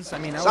broken bones. I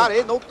mean,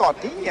 no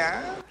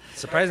tortilla.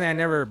 surprisingly, I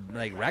never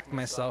like racked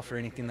myself or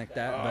anything like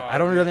that. But I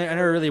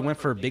never really went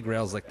for big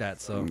rails like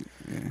that. So,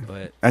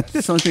 but I think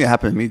that's the only thing that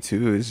happened to me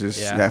too. Is just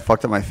Yeah. I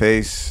fucked up my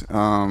face.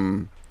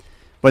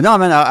 But no,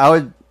 man,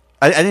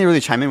 I didn't really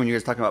chime in when you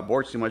guys talking about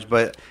boards too much,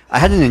 but I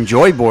had an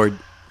Enjoy board,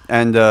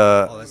 and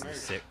that's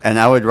sick. and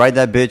I would ride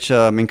that bitch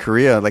in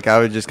Korea. Like I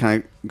would just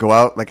kind of go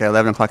out like at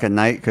 11 o'clock at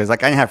night because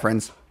like I didn't have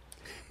friends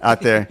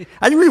out there.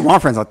 I didn't really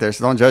want friends out there,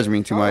 so don't judge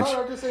me too much.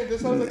 I'm just saying,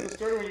 this sounds like the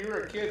story when you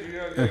were a kid.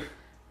 You know,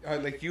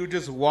 like you would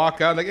just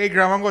walk out, like, hey,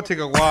 grandma, I'm going to take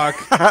a walk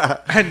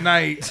at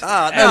night.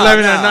 At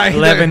 11 at night.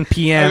 11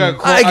 p.m.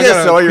 I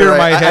guess so. You're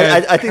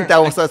right. I think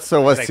that's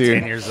so was like too.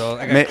 10 years old.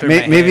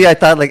 Maybe I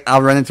thought like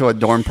I'll run into a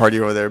dorm party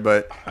over there,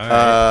 but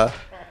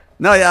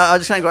no, yeah, I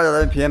was just kind of go out at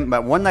 11 p.m.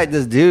 But one night,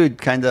 this dude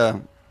kind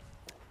of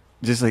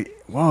just like,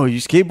 whoa, you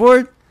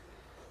skateboard?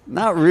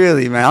 Not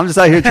really, man. I'm just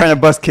out here trying to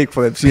bust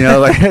kickflips, you know,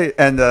 like,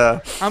 and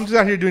I'm just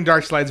out here doing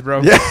dark slides,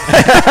 bro. Yeah.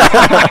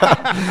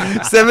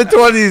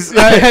 720s,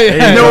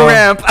 no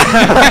ramp.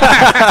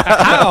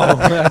 Ow,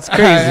 that's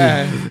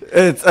crazy.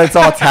 It's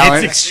all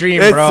talent. It's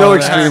extreme, it's bro. So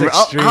extreme. That's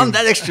extreme. I'm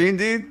that extreme,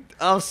 dude.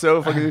 I'm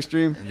so fucking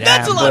extreme.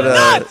 That's a lot of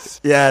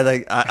nuts. Yeah,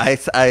 like I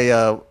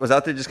was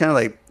out there just kind of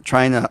like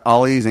trying to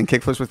ollies and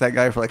kickflips with that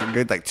guy for like a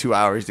good like 2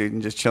 hours, dude,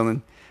 and just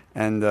chilling.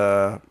 And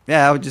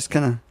yeah, I would just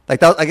kind of like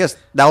that. I guess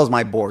that was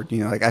my board,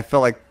 you know. Like I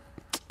felt like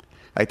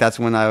that's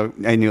when I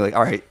knew like,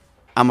 all right,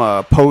 I'm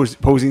a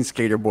posing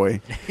skater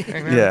boy.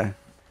 Yeah.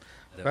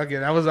 Fuck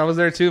it, I was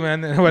there too,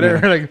 man.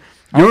 Whatever, like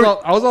I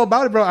was all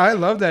about it, bro. I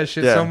love that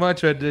shit so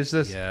much, but it's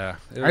just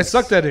I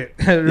sucked at it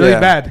really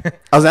bad.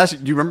 I was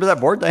asking, do you remember that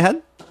board I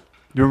had?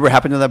 Do you remember what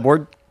happened to that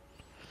board?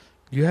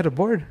 You had a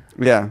board?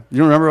 Yeah.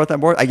 You remember about that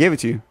board? I gave it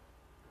to you.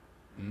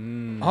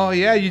 Oh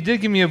yeah, you did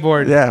give me a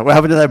board. Yeah. What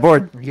happened to that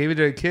board? I gave it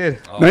to a kid.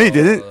 No, you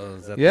didn't.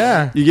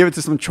 Yeah. You gave it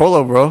to some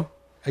cholo, bro.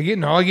 I gave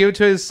it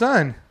to his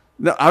son.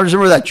 No, I just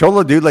remember that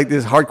cholo dude, like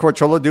this hardcore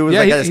cholo dude was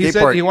like at a skate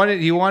park. He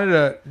wanted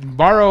to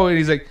borrow it.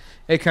 He's like,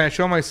 hey, can I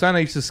show my son I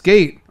used to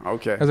skate?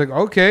 Okay. I was like,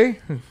 okay,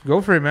 go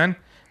for it, man.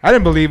 I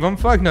didn't believe him.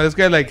 Fuck no, this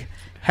guy like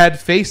had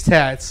face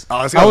tats.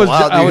 Oh, this guy was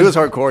wild, dude. He was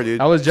hardcore, dude.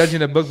 I was judging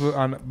the book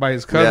by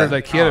his cover. Yeah.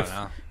 Like he had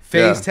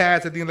face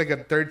tats. I think like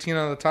a 13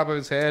 on the top of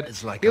his head.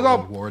 It's like he was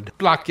all reward.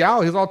 blocked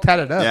out. He was all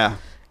tatted up. Yeah.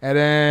 And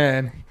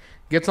then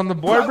gets on the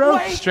board, bro.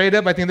 Straight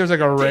up. I think there's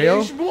like a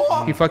rail.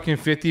 He fucking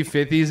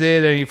 50-50s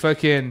it, and he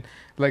fucking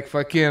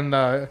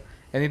and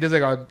he does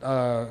like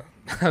a.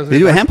 Did he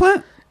do a hand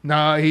plant?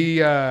 No, he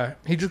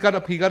just got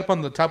up. He got up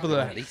on the top of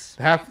the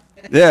half.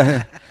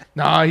 Yeah.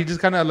 No, he just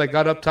kind of like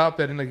got up top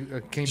and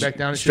like came back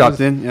down. And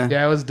dropped in. Yeah.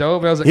 Yeah, it was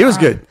dope. I was like, he was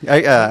good. I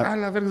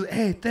love it. I was like,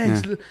 hey,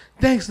 thanks,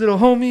 thanks, little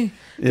homie.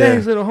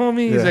 Thanks, little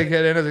homie. He's like,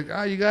 and I was like,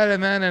 oh, you got it,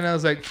 man. And I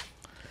was like,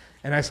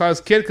 and I saw his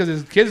kid because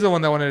his kid's the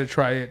one that wanted to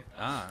try it.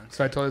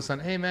 So I told his son,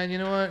 hey, man, you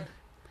know what?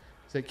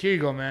 He's like, here you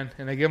go, man.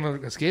 And I gave him a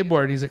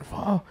skateboard. He's like,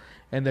 wow.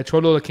 And the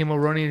cholo came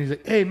over running. And he's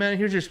like, hey, man,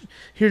 here's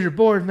your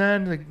board,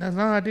 man. Like,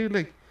 nah, dude.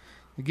 Like,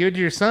 you give it to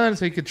your son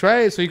so he could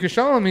try it, so you could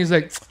show him. He's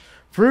like,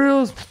 for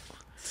reals?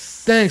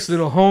 Thanks,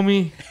 little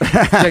homie.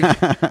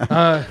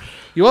 Like,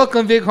 you're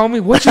welcome, big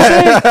homie. What you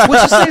say?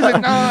 What you say? He's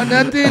like, no,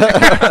 nothing.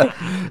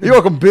 You're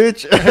welcome,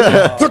 bitch.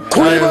 The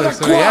cream of the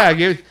crop.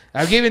 Yeah,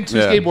 I gave him 2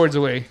 skateboards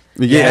away.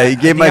 Yeah, he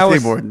gave my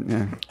skateboard.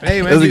 Yeah.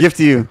 Hey, man, it was a gift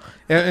to you.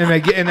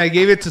 And I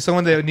gave it to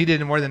someone that needed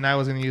it more than I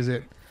was going to use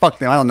it. Fuck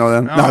them. I don't know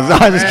them. No, Oh,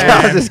 I'm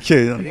just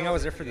kidding. I think I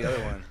was there for the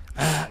other one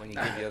when you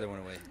gave the other one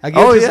away.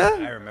 Yeah?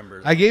 I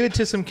remember. I gave it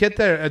to some kid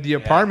there at the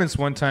apartments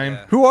one time.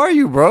 Yeah. Who are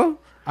you, bro?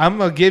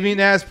 I'm a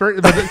giving ass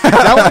person. But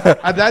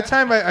at that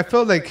time, I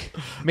felt like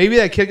maybe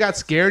that kid got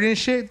scared and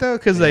shit though,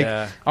 because like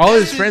all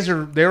his friends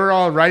were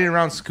all riding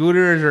around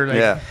scooters or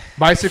like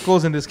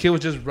bicycles, and this kid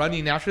was just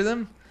running after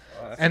them.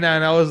 And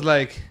then I was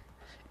like,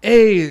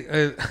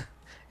 "Hey,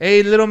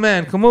 hey, little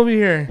man, come over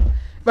here."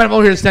 But I'm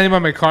over here standing by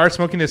my car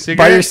smoking a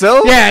cigarette. By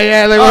yourself?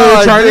 Yeah,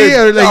 like Charlie.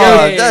 Or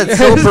like, that's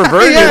so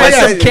perverted.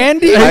 Yeah,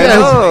 candy? I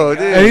know,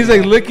 dude. And he's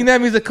like looking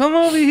at me. He's like, "Come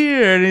over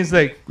here," and he's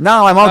like,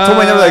 "No, my mom told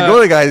me never let go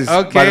of the guys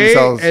by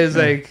themselves." It's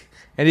like,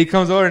 and he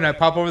comes over and I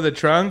pop over the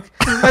trunk.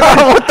 Like,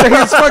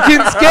 it's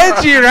fucking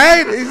sketchy,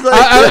 right? He's like,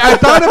 I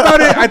thought about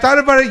it. I thought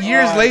about it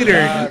years later.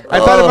 God. I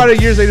thought about it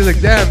years later.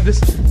 Like, damn,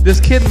 this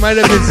kid might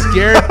have been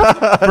scared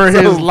for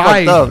his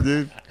life. Up,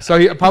 dude. So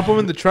he pop him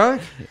in the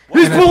trunk.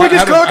 He's pulling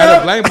his cock I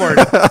had a blank board.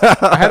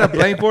 I had a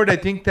blank board. I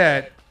think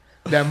that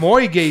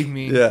Moy gave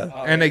me. Yeah.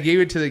 And I gave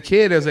it to the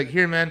kid. I was like,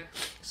 here, man.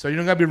 So you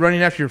don't gotta be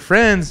running after your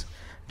friends.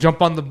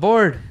 Jump on the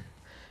board.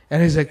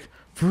 And he's like,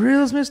 for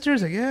reals, mister?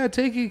 He's like, yeah,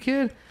 take it,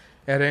 kid.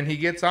 And then he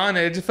gets on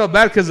it. It just felt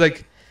bad because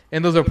like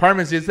in those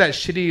apartments, it's that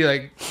shitty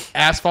like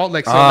asphalt.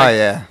 Like,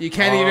 so you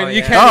can't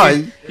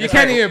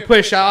even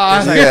push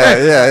off.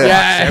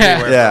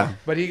 Yeah.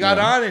 But he got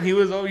on and he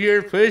was over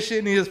here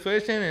pushing. He was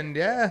pushing and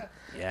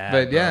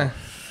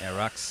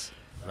Rocks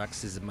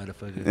is a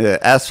motherfucker. Yeah,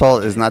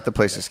 asphalt is not the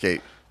place to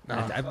skate. No.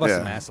 I bust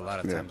some ass a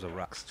lot of times with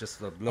rocks.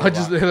 Just one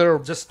little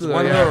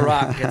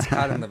rock gets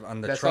caught on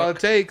the That's truck. all it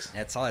takes.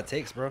 That's all it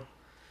takes, bro.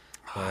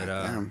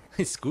 But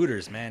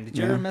scooters, man. Did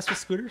you ever mess with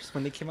scooters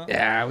when they came out?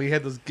 Yeah, we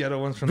had those ghetto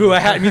ones from.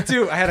 Me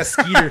too. I had a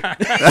skeeter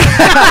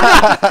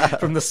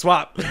from the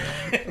swap.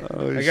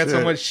 I got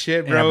so much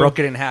shit, bro. And I broke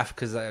it in half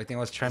because I think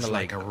I was trying to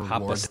like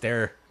hop a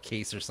stair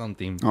case or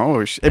something. Oh,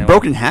 it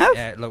broke in half?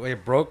 Yeah, look,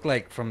 it broke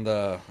like from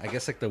the, I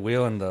guess like the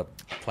wheel and the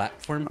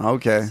platform.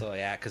 Okay. So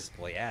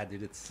yeah,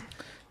 dude, it's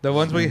The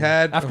ones we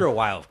had after a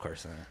while, of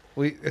course.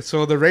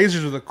 So the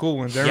razors were the cool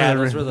ones. Yeah,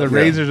 Remember those were the the-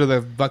 razors are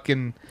the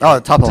fucking Oh,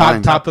 top of the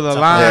line. top of the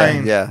Top-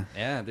 line. Yeah.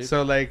 Yeah, dude.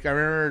 So like I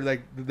remember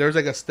like there was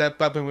like a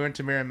step up and we went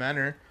to Merritt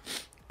Manor,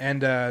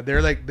 and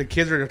they're like the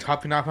kids were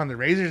topping off on the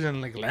razors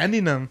and like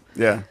landing them.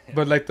 Yeah.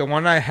 But like the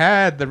one I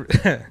had,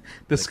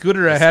 the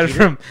scooter I had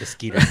from the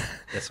Skeeter.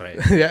 That's right.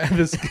 yeah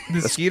the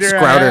Skeeter I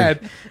Scrouter.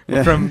 had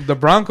Yeah. from the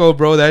Bronco,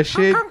 bro. That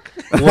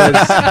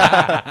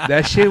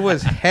shit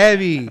was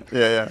heavy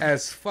Yeah.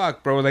 as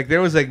fuck, bro. Like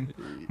there was like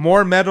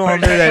more metal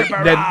on there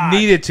that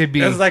needed to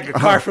be. It was like a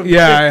car from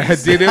yeah,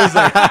 dude. It was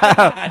like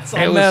it's it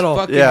all was metal.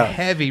 fucking Yeah.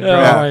 heavy, bro.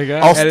 Oh my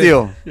God. All And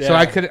steel. So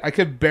I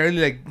could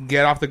barely like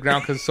get off the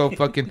ground because so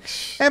fucking.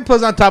 And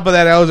plus on top of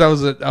that, I was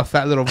a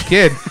fat little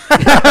kid.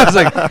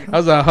 I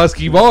was a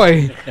husky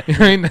boy. You know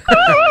what I mean?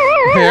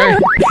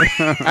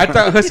 I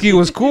thought husky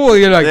was cool.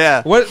 You're like,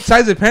 Yeah. what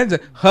size of pants?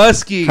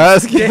 Husky.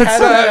 Husky. They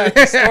had that at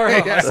the store,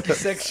 a Yeah. husky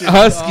section.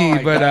 Husky, Oh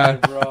my but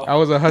God, bro. I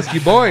was a husky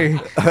boy.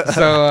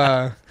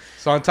 So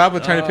on top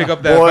of trying to pick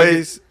up that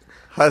Boys,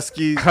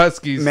 huskies,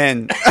 huskies,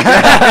 men.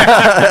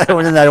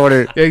 Went in that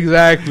order.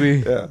 exactly.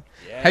 Yeah.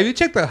 Have you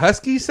checked the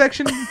husky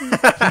section?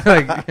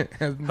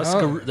 like,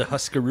 no. The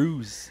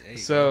Huskaroos. Hey,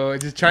 So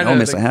just trying No, to.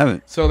 miss, like, I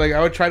haven't. So like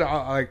I would try to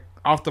like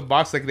off the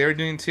box like they were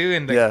doing too,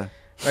 and like, Yeah.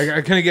 like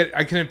I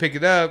couldn't pick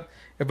it up,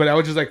 but I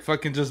would just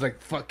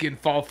fucking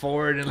fall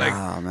forward and like,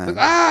 Oh, man.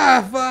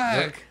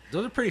 fuck.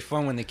 those are pretty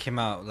fun when they came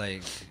out.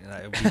 Like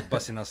we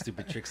busting out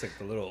stupid tricks like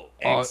the little.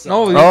 eggs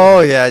no, up. Oh,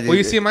 yeah. Dude. Well,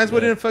 you see, mine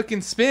wouldn't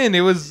fucking spin.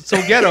 It was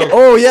so ghetto.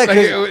 Oh yeah, Like,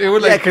 because it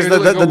would, like, the it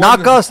would, like, go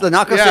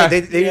knockoffs, Yeah.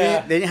 they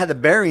Yeah. didn't have the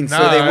bearings, so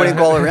No. they wouldn't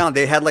go all around.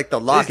 They had like the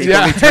lock. You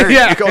Yeah. could only turn.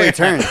 Yeah. You could only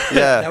turn. That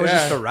Yeah, was Yeah.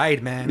 just a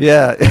ride, man.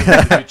 yeah,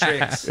 The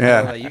tricks.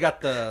 Yeah. Like, you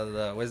got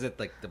the what is it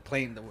like the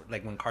plane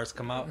like when cars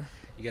come out,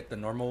 you get the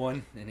normal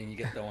one and then you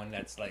get the one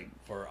that's like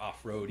for off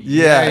road.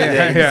 yeah,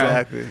 Yeah.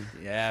 exactly.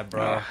 Yeah,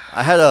 bro.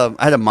 I had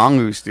a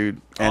mongoose, dude,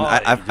 and Oh,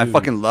 I dude.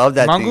 fucking love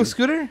that Mongoose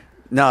thing. scooter?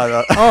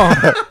 No,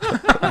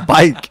 Oh,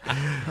 bike,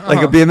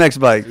 like a BMX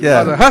bike. the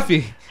Yeah,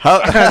 Huffy.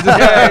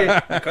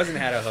 Yeah, my cousin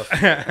had a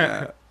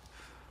hoof.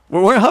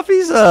 weren't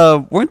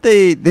Huffies? Weren't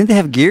they? Didn't they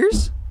have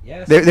gears?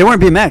 Yes. They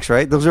weren't BMX,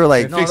 right? Those were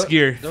like Fixed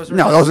gear. Those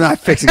no, those are not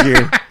fixed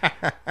gear.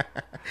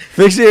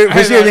 Fixed gear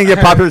didn't get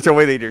popular until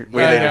way later.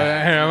 Way later.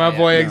 I know, my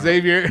boy no.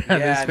 Xavier. Yeah,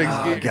 This fixed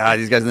no. gear. Oh god,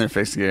 these guys in their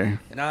fixed gear.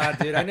 Nah,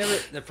 dude, I never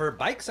for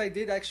bikes. I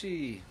did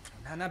actually.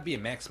 Not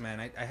BMX, man.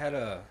 I had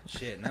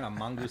not a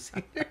mongoose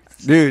either.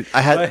 Dude, I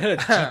I had had a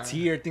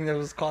GT or thing that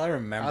was called. I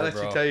remember, I'll let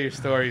bro. you tell your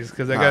stories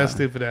because I got a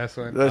stupid ass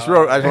one. I just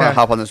want to yeah.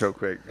 hop on this real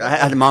quick. I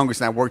had a mongoose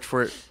and I worked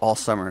for it all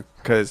summer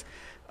because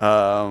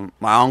my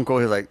uncle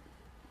was like,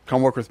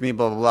 "Come work with me."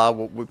 Blah blah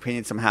blah. We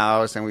painted some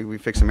house and we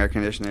fixed some air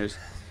conditioners.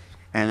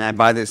 And I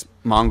buy this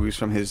mongoose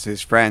from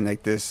his friend,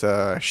 like this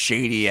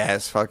shady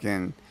ass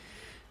fucking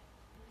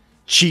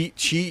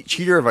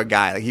cheater of a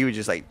guy. Like he would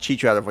just like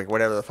cheat you out of like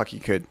whatever the fuck he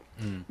could.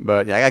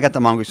 But yeah, I got the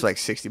mongoose for like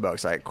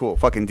 $60. Like cool,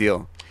 fucking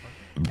deal.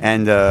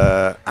 And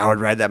I would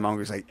ride that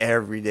mongoose like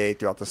every day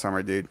throughout the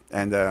summer, dude.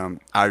 And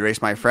I would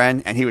race my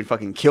friend, and he would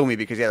fucking kill me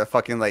because he had a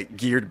fucking like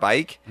geared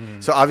bike.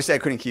 So obviously I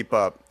couldn't keep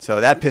up.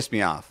 So that pissed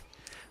me off.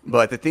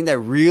 But the thing that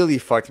really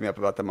fucked me up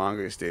about the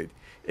mongoose, dude,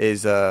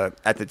 is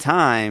at the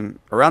time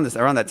around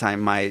that time,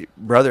 my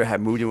brother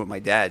had moved in with my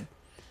dad,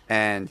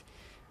 and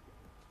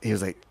he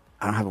was like,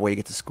 "I don't have a way to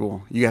get to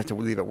school. You have to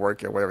leave at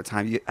work at whatever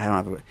time. I don't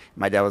have a way."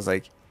 My dad was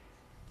like,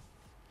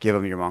 "Give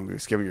him your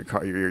mongoose. Give him your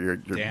car, your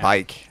Damn.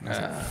 bike." And I was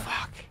like,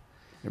 "Fuck!"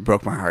 It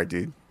broke my heart,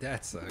 dude.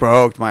 That's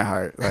Broke my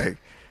heart. Like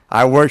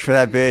I worked for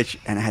that bitch,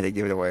 and I had to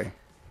give it away.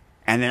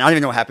 And then I don't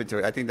even know what happened to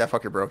it. I think that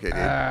fucker broke it, dude.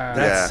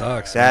 That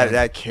sucks, That man.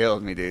 that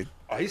killed me, dude.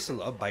 I used to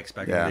love bikes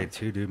back Yeah. in the day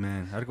too, dude.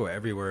 Man, I'd go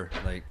everywhere.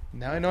 Like,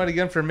 Now I know how to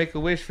get him for Make a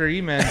Wish for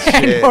E-Man.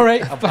 Shit. all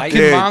right, a bike.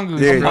 Fucking mongoose,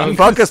 Dude, bro.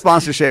 fuck a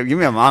sponsorship. Give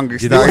me a mongoose.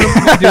 Do Dog.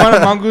 you want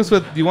a mongoose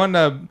with? Do you want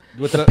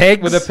with the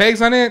pegs? With the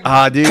pegs on it?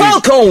 Dude.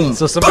 Welcome.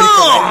 So somebody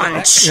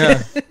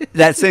Yeah,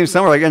 That same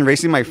summer, again,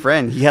 racing my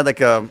friend, he had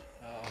like a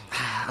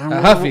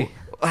Huffy.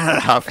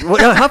 Huffy.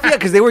 Well, Huffy, yeah,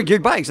 because they were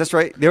geared bikes. That's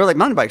right. They were like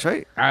mountain bikes,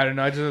 right? I don't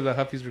know. I just know the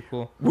Huffies were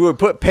cool. We would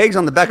put pegs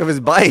on the back of his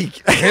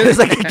bike. It was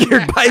like a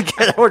geared bike,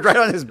 and I would ride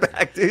on his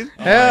back, dude.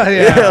 Hell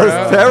yeah, Yeah, it bro.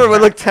 was terrible.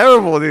 It looked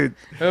terrible, dude.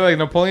 They're like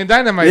Napoleon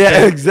Dynamite. Yeah,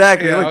 then.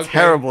 exactly. Yeah, It looked okay.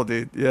 terrible,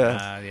 dude.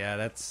 Yeah. yeah,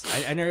 that's.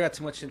 I never got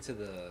too much into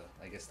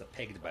I guess the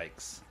pegged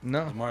bikes.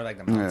 No. It was more like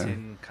the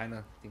mountain kind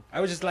of thing. I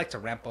would just like to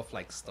ramp up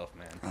like stuff,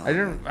 man. Oh, I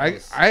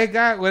didn't. I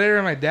got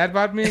whatever my dad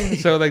bought me.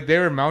 So like they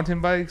were mountain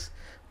bikes,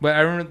 but I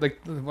remember like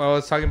what I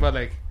was talking about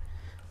like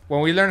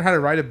when we learned how to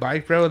ride a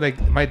bike, bro. Like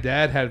my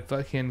dad had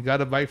fucking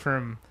got a bike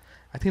from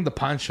I think the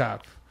pawn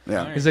shop.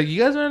 Yeah. He's like, "You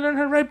guys want to learn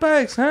how to ride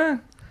bikes, huh?"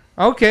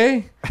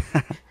 Okay.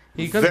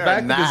 He comes Very back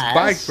with nice.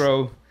 this bike,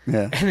 bro,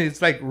 Yeah. and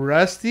it's like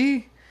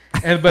rusty,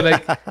 but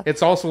like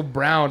it's also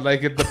brown.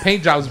 Like the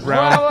paint job's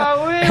brown,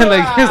 and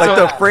like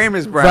the frame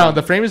is brown.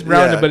 The frame is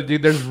brown, Yeah. but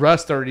dude, there's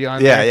rust already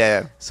on Yeah, there.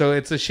 yeah. So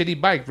it's a shitty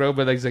bike, bro.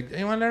 But like, he's like, hey,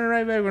 you want to learn to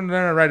ride bike? We're gonna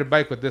learn to ride a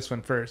bike with this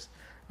one first.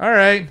 All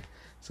right.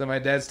 So my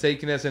dad's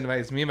taking us, and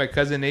it's me and my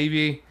cousin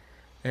Avi,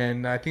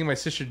 and I think my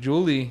sister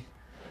Julie.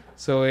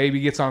 So Avi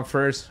gets on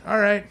first. All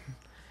right.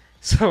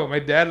 So my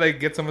dad like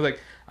gets on like,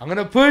 I'm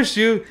gonna push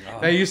you.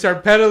 Now you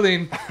start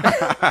pedaling.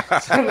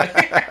 So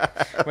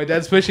like, my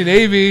dad's pushing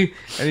Avi,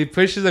 and he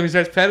pushes him. He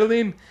starts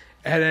pedaling,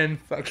 and then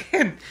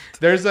fucking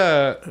there's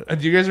a.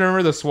 Do you guys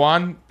remember the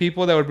Swan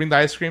people that would bring the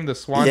ice cream? The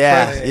Swan.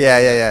 Yeah, truck?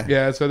 yeah.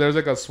 Yeah. So there's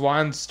like a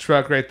Swan's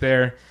truck right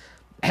there,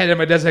 and then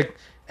my dad's like,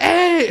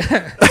 "Hey,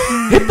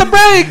 hit the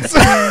brakes!"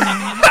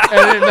 And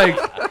then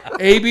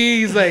like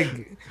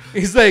Avi,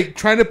 he's like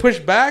trying to push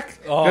back.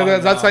 Oh,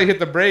 That's how he hit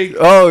the brake.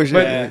 Oh shit!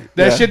 But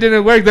that shit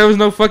didn't work. There was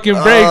no fucking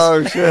brakes.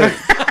 Oh shit!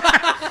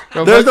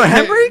 No, There was no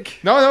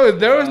handbrake? No,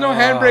 there was no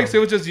handbrakes. It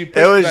was just you. It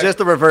was like, just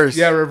the reverse.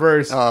 yeah,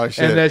 reverse. Oh,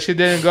 shit. And that shit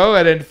didn't go,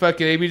 and then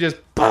fucking Amy just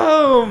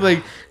boom,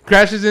 like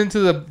crashes into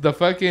the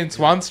fucking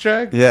Swan's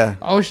truck. Yeah.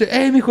 Oh shit!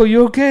 Hey, Miko,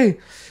 you okay?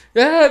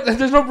 Yeah,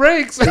 there's no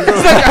brakes.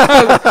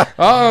 It's like,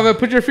 oh,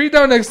 put your feet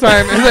down next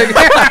time. It's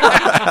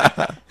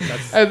like,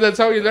 and that's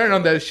how we learned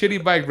on that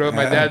shitty bike, bro.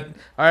 My dad,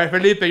 all right,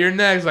 Felipe, you're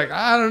next. Like,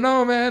 I don't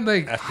know, man.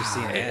 Like, After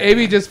seeing it.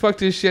 Amy just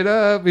fucked his shit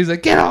up. He's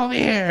like, get over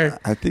here.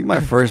 I think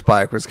my first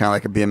bike was kind of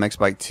like a BMX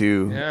bike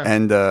too, Yeah.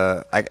 and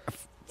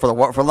for the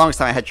longest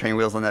time I had train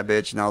wheels on that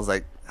bitch, and I was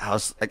like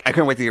I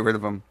couldn't wait to get rid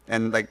of them,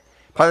 and like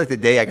probably like the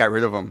day I got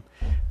rid of them,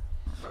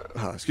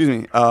 excuse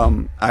me,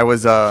 I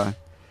was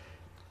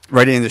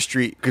riding in the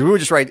street because we were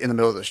just right in the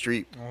middle of the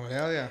street, Oh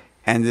hell yeah.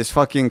 and this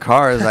fucking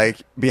car is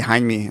like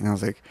behind me, and I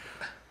was like,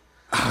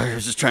 I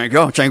was just trying to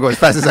go as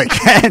fast as I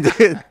can,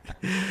 dude.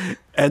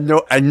 And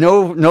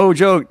no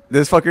joke,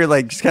 this fucker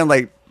like just kind of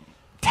like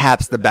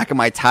taps the back of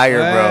my tire,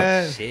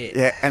 bro. Shit.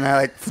 Yeah, and I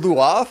like flew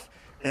off,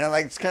 and I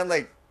like just kind of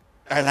like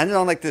I landed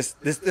on like this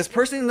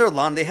person in their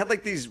lawn. They had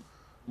like these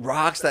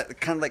rocks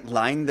that kind of like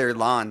lined their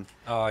lawn.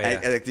 Oh,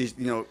 yeah. and, like these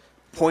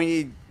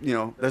pointy,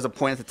 there's a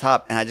point at the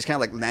top, and I just kind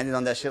of like landed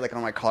on that shit like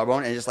on my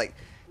collarbone, and just like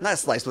not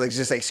sliced, but like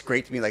just like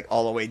scraped me like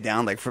all the way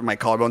down, like from my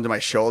collarbone to my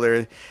shoulder.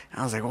 And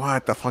I was like,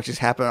 what the fuck just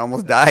happened? I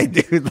almost died,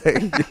 dude.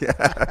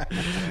 Like,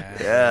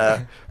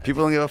 yeah.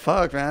 People don't give a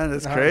fuck, man.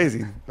 It's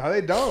crazy. No,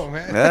 they don't,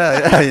 man.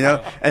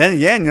 Yeah, And then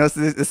again, this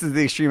is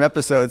the extreme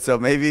episode, so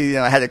maybe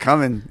I had it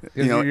coming.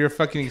 You're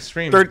fucking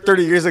extreme.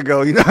 30 years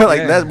ago, Yeah.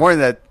 that's more than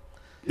that.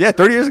 Yeah,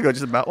 30 years ago,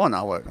 just about. Well,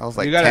 not what I was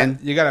like you gotta 10.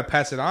 you gotta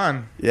pass it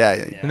on. Yeah.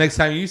 The next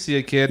time you see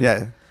a kid,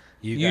 Yeah.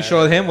 you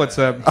show him what's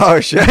up. Oh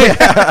shit!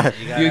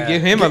 You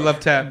give him a love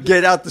tap.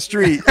 Get out the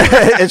street.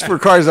 It's for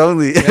cars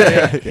only.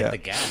 Hit the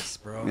gas,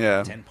 bro.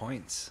 Yeah. 10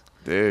 points.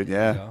 Dude. There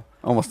Yeah. you go.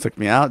 Almost took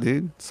me out,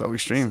 dude. So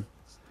extreme.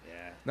 Yeah.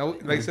 No,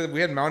 like I said, we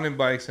had mountain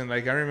bikes, and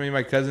like I remember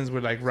my cousins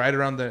would like ride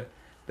around the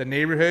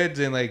neighborhoods,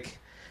 and like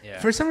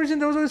Yeah. for some reason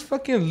there was always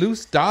fucking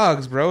loose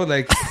dogs, bro.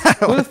 Like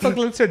who the fuck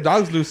lets their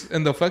dogs loose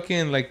in the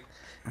fucking like,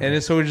 and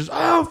then so we're just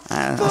I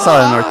saw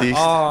it in the Northeast.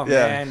 Oh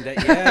Yeah. man,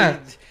 yeah.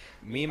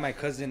 Me and my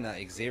cousin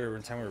Xavier,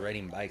 one time we were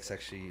riding bikes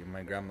actually in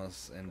my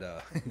grandma's, and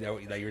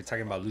like you were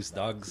talking about loose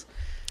dogs.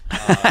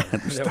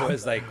 There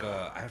was like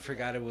I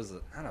forgot it was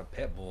not a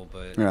pit bull,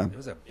 but Yeah. it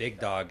was a big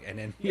dog, and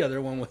then the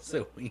other one was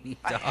a weenie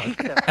dog.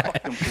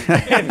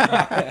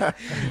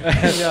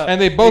 and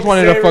they both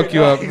wanted to fuck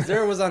you up.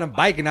 Xavier was on a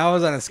bike and I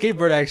was on a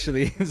skateboard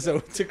actually, so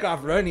we took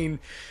off running.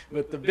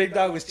 But the big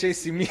dog was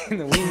chasing me and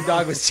the weenie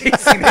dog was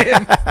chasing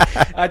him.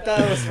 I thought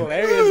it was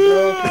hilarious,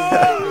 bro. 'Cause,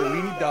 like, the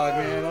weenie dog,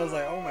 man. I was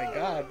like, oh my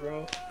god,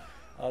 bro.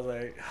 I was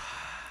like,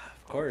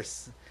 of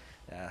course.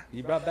 Yeah,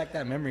 you brought back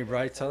that memory, bro.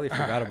 I totally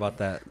forgot about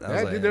that. I was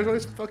Yeah, like, dude, there's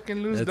always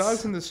fucking loose It's-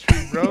 dogs in the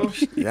street, bro.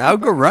 Yeah, I'll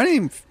go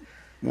running.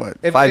 What?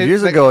 If 5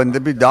 years like- ago, and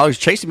there'd be dogs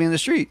chasing me in the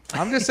street.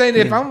 I'm just saying,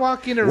 if I'm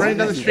walking or running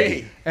down the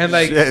street, and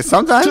like Yeah,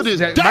 sometimes.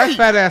 my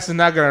fat ass is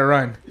not gonna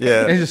run.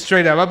 Yeah. It's just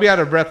straight up. I'll be out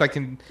of breath like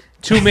in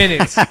 2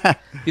 minutes.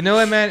 You know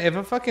what, man? If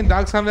a fucking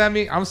dog comes at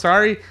me, I'm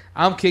sorry.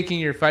 I'm kicking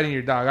you or fighting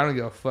your dog. I don't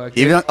give a fuck.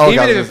 Even- Even, oh,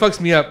 God, if it fucks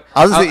me up,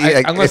 I was thinking, I'm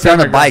gonna if you're on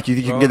stand a my bike, you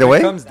think you bro, can get if away?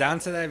 it comes down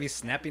to that, if he's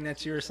snapping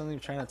at you or something,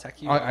 trying to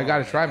attack you. I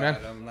gotta try, man.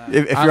 I'm not-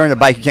 If you're on a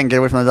bike, you can't get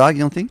away from the dog.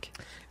 You don't think?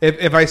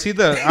 If I see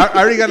I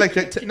already got like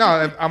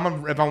no.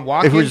 If I'm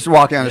walking, If we're just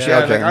walking on the street, yeah,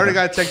 okay. like, I already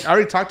got I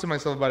already talked to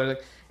myself about it.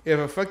 Like, if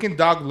a fucking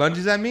dog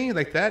lunges at me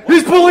like that,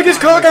 He's pulling his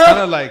cock kind out.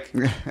 of like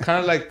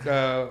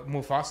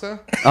Mufasa.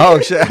 Oh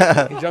shit!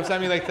 He jumps at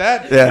me like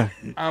that. Yeah.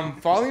 I'm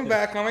falling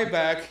back on my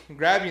back,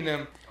 grabbing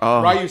him,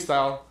 Oh. Ryu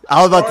style.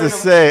 I was about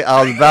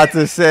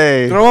to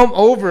say. Throw him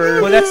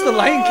over. Well, that's the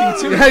Lion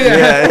King too.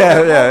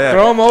 Yeah.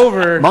 Throw him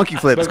over. Monkey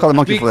flip. It's but called a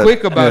monkey be flip.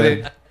 quick about Yeah.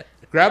 it.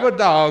 Grab a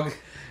dog,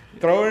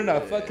 throw it in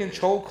a fucking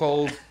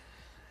chokehold,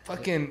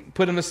 fucking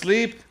put him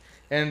asleep,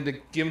 and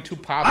give him 2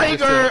 pops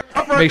just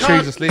to make sure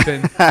he's asleep,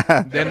 and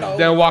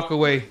then walk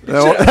away.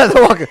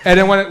 Walk- And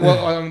then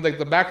when like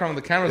the background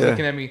of the camera's Yeah.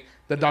 looking at me,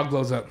 the dog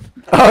blows up.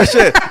 Oh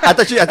shit! I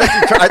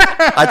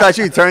thought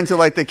you turned to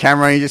like the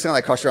camera and you just kind of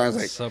like crossed your arms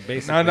like. So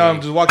basically, No,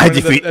 I'm just walking. I and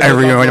defeat the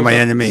every dog one of my blows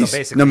up. enemies, So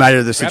basically, no matter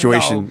the grab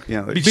situation. dog. You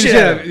know, like, Beat the shit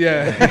out of it,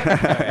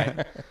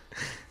 yeah.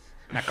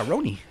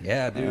 macaroni.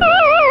 Yeah, dude.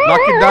 Lock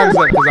your dogs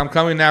up because I'm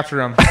coming after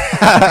them.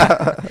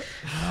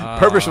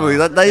 purposefully,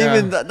 not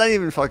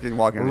even fucking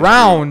walking.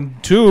 Round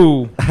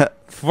 2,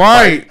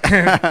 fight.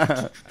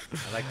 I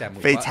like that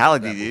movie.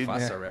 Fatality, that dude.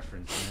 Mufasa Yeah.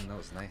 reference. Man, that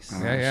was nice.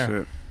 Yeah.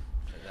 Shit.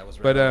 That was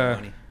But, right on the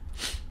money.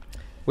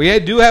 We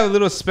do have a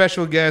little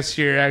special guest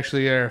here.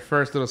 Actually, our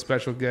first little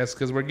special guest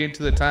because we're getting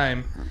to the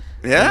time.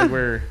 Yeah.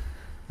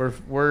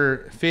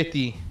 We're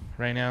 50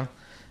 right now.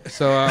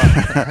 So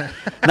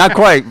Not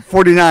quite.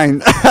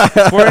 49.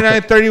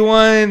 49,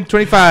 31,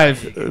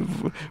 25.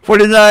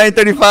 49,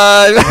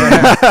 35.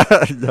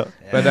 No.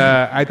 But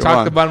I Go talked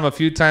on. about him a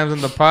few times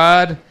on the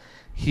pod.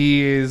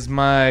 He is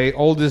my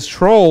oldest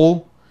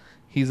troll.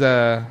 He's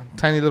a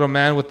tiny little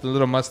man with a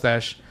little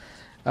mustache.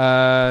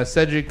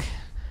 Cedric,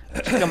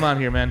 come on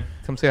here, man.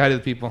 Come say hi to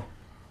the people.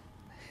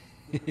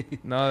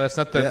 No, that's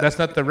not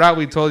the route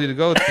we told you to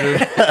go through.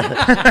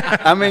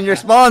 I mean, you're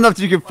small enough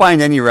that you can find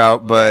any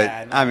route, but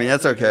I mean,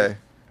 that's okay.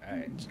 All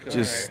right,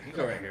 Just,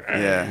 go right here.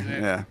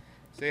 yeah.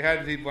 Say hi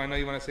to people. I know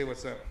you want to say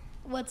what's up.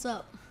 What's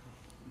up?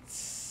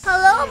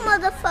 Hello,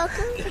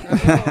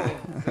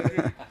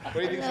 motherfucker. What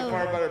do you think so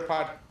far about our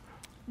pod?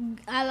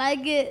 I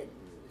like it.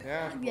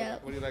 Yeah? Yeah.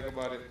 What do you like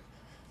about it?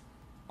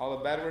 All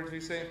the bad words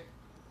we say?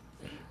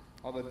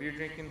 All the beer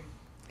drinking?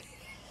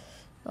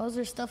 Those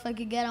are stuff I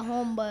could get at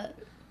home, but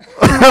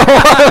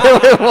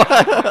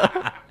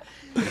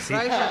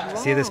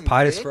See, this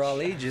pod is for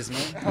all ages,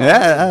 man.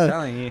 Yeah. I'm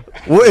telling you.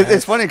 Well,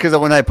 it's funny because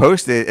when I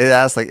post it, it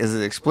asks like, is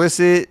it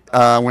explicit?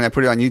 When I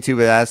put it on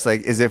YouTube, it asks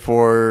like, is it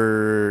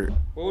for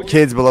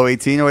kids below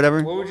 18 or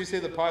whatever? What would you say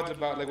the pod's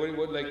about? Like,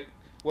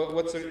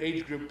 what's the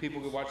age group people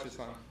could watch this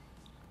on?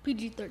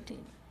 PG-13.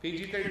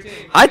 PG-13.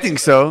 I think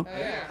so.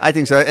 Yeah. I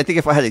think so. I think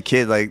if I had a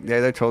kid, like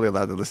they're totally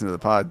allowed to listen to the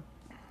pod.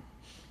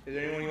 Is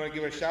there anyone you want to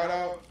give a shout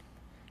out?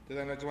 I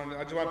just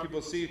want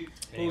people to see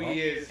who he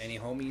is. Any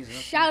homies?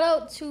 Shout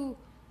out to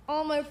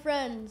all my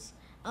friends.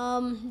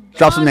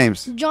 Drop some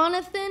names.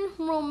 Jonathan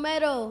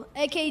Romero,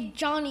 aka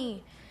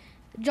Johnny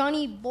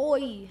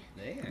Boy,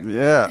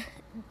 Yeah.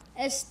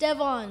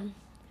 Esteban.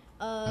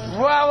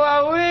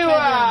 Kevin,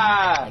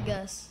 I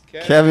guess.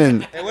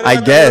 Kevin, Hey, what I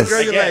about the guess.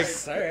 little girl you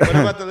Yes, like? alright. What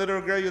about the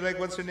little girl you like?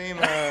 What's her name?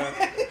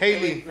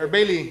 Haley or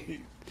Bailey.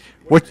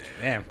 What?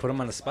 Man, put him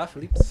on the spot,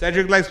 Felipe.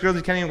 Cedric likes girls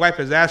who can't even wipe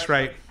his ass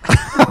right.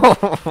 That's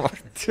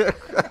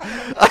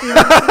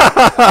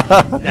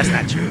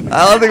not true.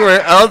 I don't think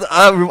we're.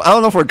 I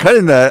don't know if we're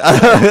cutting that.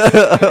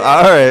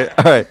 all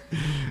right.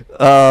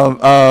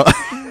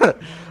 I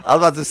was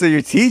about to say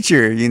your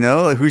teacher. You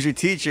know, like, who's your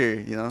teacher?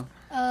 You know,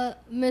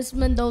 Miss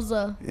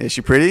Mendoza. is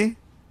she pretty?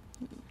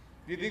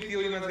 Do you think the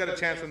only one's got a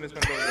chance on this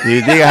one? Do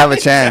you think I have a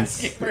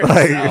chance?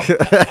 Like,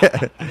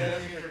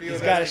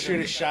 He's Got to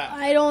shoot a shot.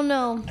 I don't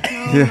know.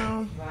 I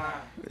don't know.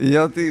 you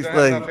don't think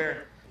like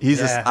he's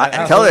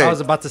Yeah, tell I was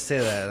her? about to say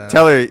that.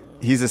 Tell her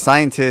he's a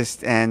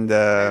scientist and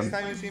Next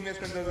time you see Miss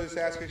Mendoza, just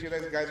ask her if she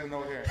likes guys with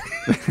no hair.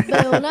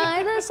 Bill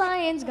Nye, the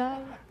science guy.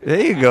 there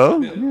you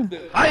go.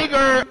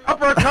 Tiger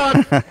uppercut.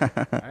 All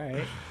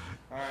right.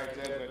 All right,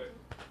 Jed, but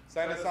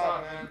sign us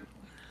off, man.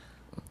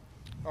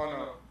 Oh,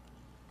 no.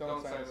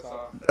 Don't sign us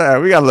off.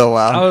 We got a little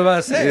I while. was about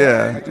to say.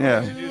 Yeah.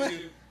 Introduce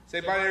you. Say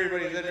bye to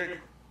everybody, Cedric.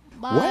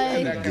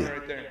 Bye. That camera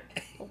right there.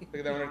 Look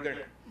at that one right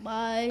there.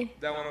 Bye.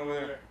 That one over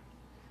there.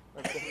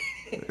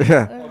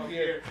 Yeah. Up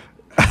here.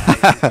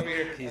 Over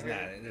here. He's not.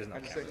 There's no I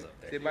just cameras up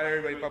say there. bye to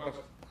everybody, Papa.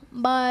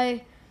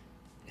 Bye.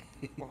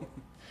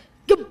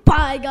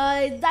 Goodbye,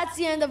 guys. That's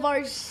the end of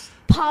our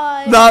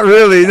pod. Not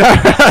really.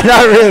 Not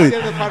really. That's the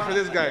end of the pod for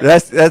this guy.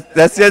 That's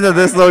the end of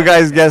this little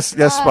guy's guest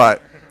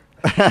spot.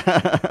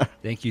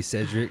 Thank you,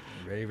 Cedric.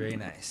 Very, very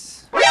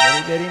nice.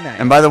 Very, very nice.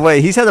 And by the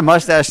way, he's had a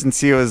mustache since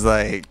he was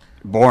like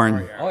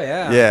born. Oh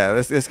yeah. Yeah,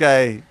 this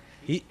guy.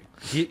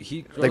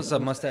 He grows a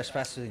mustache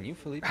faster than you,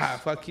 Felipe. Ah,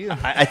 fuck you.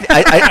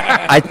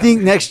 I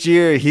think next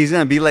year he's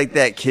gonna be like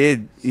that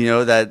kid,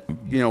 that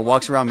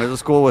walks around middle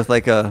school with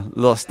like a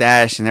little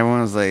stash, and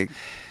everyone was like,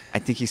 I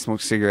think he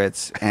smokes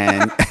cigarettes,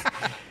 and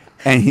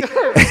he.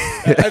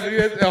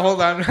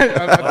 Hold on.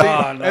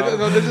 no.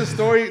 No, there's a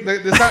story.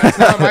 Like, it's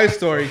not my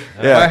story.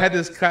 Yeah. But I had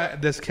this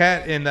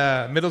cat in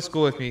middle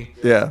school with me.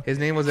 Yeah. His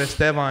name was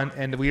Esteban,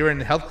 and we were in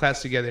health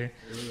class together.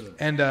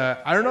 And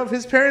I don't know if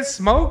his parents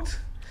smoked,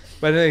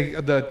 but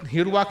he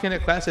would walk in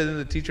at class, and then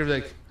the teacher would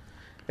be like,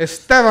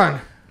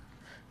 Esteban,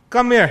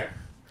 come here.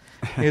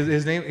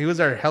 His name. He was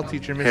our health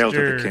teacher, Mr. Hail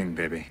to the king,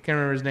 baby. Can't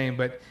remember his name,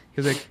 but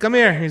he was like, come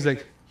here. He's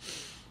like,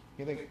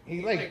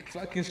 he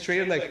fucking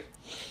straight like.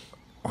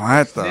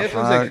 What the Sniff. I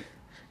was fuck? like,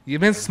 you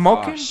been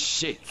smoking?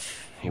 Shit.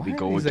 Here we What?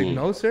 go He's again. like,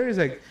 no, sir. He's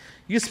like,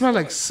 you smell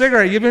like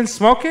cigarette. You been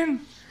smoking?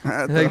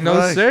 What He's the like, no,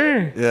 fuck?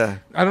 sir. Yeah.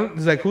 I don't.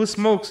 He's like, who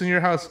smokes in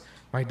your house?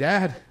 My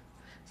dad.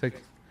 It's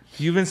like,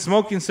 you've been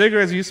smoking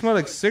cigarettes. You smell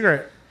like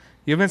cigarette.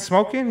 You've been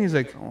smoking? He's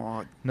like,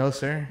 Oh, no,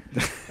 sir.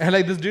 And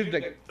like this dude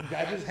like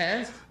grabs his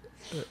hands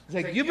He's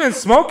like, you've been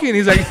smoking.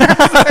 He's like,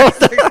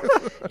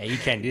 Hey, you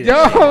can't do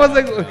that. yo, I was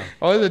like, No.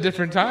 oh, it's a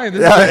different time.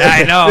 This Yeah. is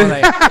I know.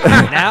 Like,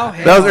 now,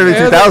 That was early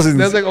That was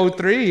 2000s. like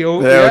 03.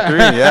 Oh, Yeah, 03.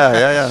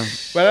 Yeah.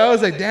 But I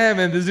was like, damn,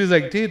 and this dude's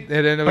like, dude,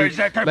 and then like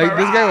this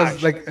guy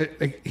was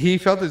like he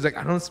felt it, he's like,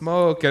 I don't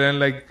smoke, and then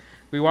like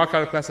we walk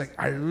out of class like,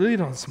 I really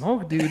don't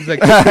smoke, dude. He's like,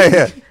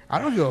 Yeah. I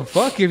don't give a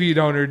fuck if you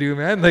don't or do,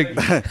 man. Like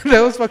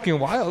that was fucking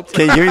wild.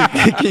 Can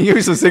you give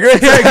me some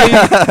cigarettes?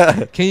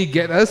 Can you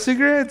get us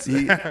cigarettes?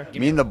 Me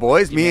and the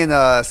boys, me and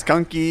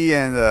Skunky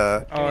and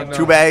Oh, no.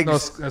 Two Bags.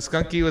 No,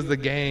 Skunky was the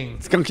gang.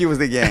 Skunky was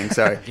the gang.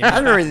 Sorry, I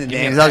don't remember the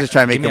names. I was just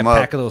trying to Give make me them a up.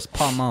 pack of those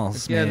Pall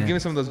Malls. Yeah, man. give me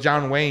some of those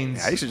John Waynes.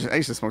 Yeah, I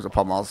used to smoke the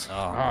Pall Malls. Oh,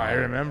 I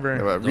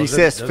remember.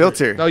 Recessed those are-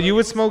 filter. No, you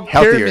would smoke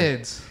Healthier.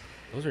 pyramids.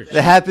 those are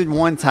That happened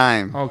one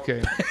time.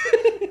 Okay.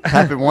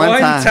 Happened one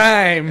time.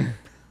 time.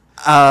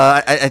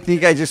 I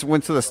think I just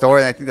went to the store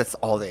and I think that's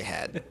all they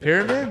had.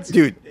 Pyramids?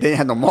 Dude, they didn't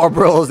have no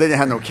Marlboros. They didn't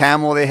have no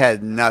Camel. They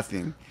had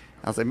nothing.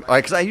 I was like,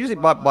 because I usually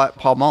bought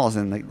Pall Malls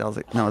and like I was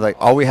like, no, like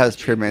all we had is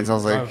pyramids. I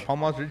was like, Pall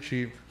Malls are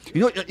cheap.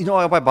 you know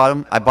why I bought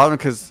them? I bought them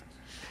because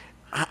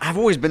I've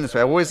always been this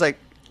way. I always like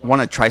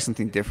want to try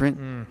something different.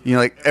 You know,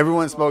 like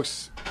everyone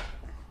smokes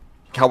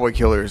Cowboy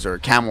Killers or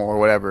Camel or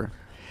whatever,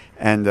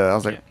 and I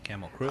was like,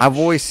 Camel Crunch. I've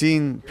always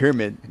seen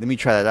Pyramid. Let me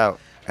try that out.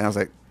 And I was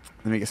like,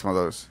 let me get some of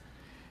those.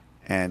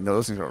 And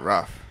those things were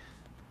rough.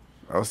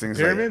 Those things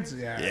Pyramids?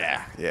 Like,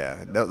 Yeah.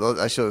 yeah.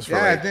 That shit was for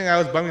Yeah, I like, think I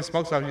was bumming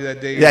smokes off you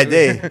that day. yeah,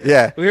 day,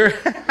 yeah. We were.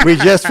 We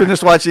just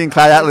finished watching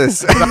Cloud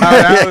Atlas.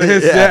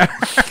 yeah.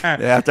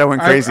 Yeah, after I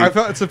went crazy. I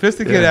felt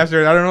sophisticated Yeah.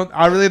 after it. I don't know.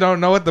 I really don't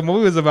know what the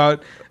movie was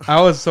about.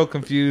 I was so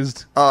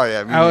confused. Oh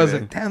yeah, me I was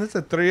neither. like, damn, that's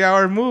a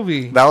 3-hour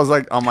movie. That was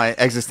like on my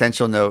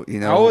existential note, you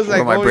know. I was like,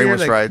 where my over brain here,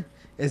 was like, fried.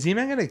 Is he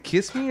man gonna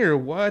kiss me or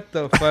what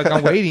the fuck?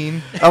 I'm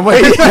waiting. I'm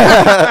waiting.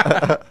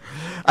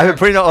 I've been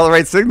putting out all the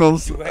right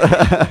signals. Do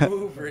I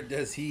move or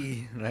does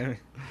he?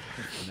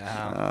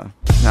 Nah.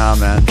 Nah,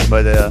 man.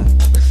 But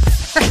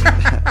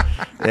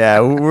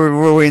yeah,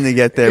 we're waiting to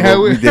get there. Yeah,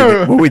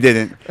 But we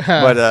didn't.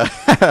 But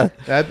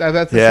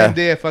That's the Yeah. same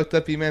day I fucked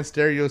up E-Man's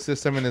stereo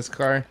system in his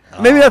car.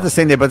 maybe not the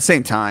same day, but the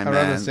same time,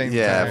 Around the man. same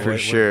yeah, time. for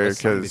sure. What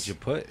song Because did you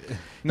put?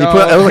 it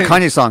was a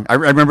Kanye song. I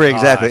remember it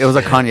exactly. It was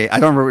a shit. Kanye. I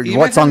don't remember E-Man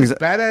what song is had it.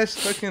 this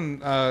badass fucking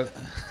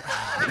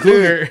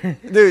Cougar.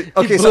 Dude,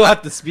 okay, He so blew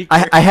out the speaker.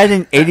 I had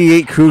an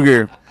 '88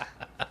 Cougar,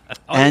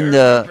 and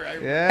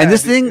Yeah, and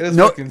this dude, thing, it was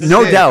no fucking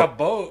no sick. doubt, A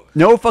boat.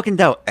 no fucking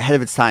doubt, ahead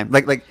of its time.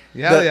 Like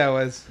Yeah, the- yeah, it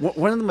was.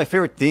 One of my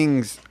favorite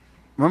things,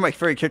 one of my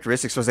favorite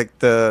characteristics was like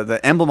the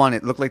emblem on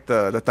it looked like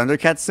the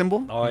Thundercats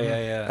symbol. Oh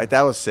yeah. Like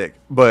that was sick.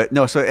 But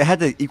no, so it had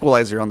the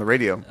equalizer on the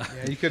radio.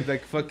 Yeah, you could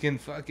like fucking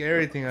fuck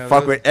everything. Up.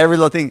 Fuck with every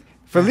little thing.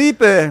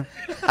 Felipe,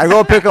 I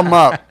go pick him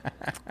up.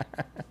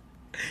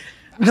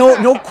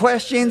 No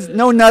questions,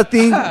 no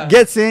nothing.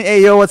 Gets in,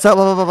 hey yo, what's up?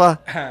 Blah blah blah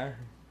blah.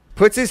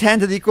 Puts his hand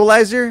to the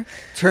equalizer,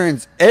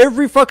 turns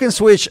every fucking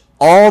switch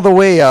all the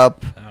way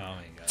up, Oh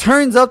my god.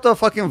 turns up the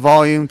fucking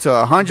volume to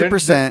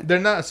 100%. They're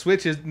not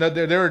switches. No,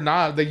 they're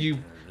not. Like you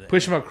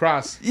push them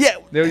across. Yeah,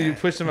 You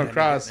push them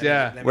across.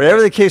 Yeah.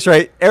 whatever the case,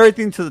 right?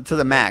 Everything to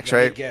the max, Let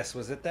me right? guess,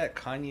 was it that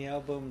Kanye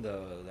album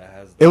that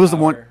has? It was the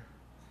one- power?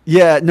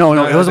 Yeah, no,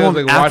 it was the one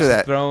like after Watch the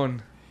that.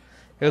 Throne.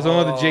 It was the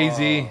one with the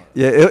Jay-Z.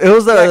 Yeah, it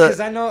was the. Yeah, because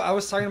I know I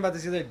was talking about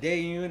this the other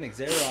day. You and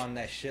Xavier on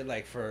that shit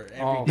like for every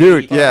Oh, day.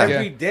 Dude, yeah.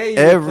 Every day. You would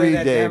Every play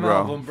that day, damn bro.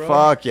 Album, bro.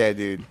 Fuck yeah,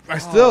 dude. I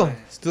still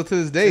to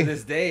this day. To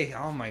this day.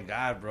 Oh my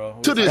god, bro.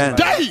 To this Man.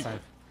 day.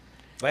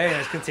 But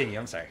anyways, continue.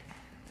 I'm sorry.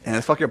 And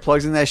the fucker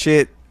plugs in that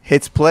shit,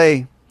 hits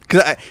play.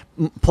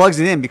 Plugs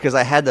it in because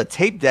I had the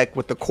tape deck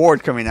with the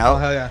cord coming out. Oh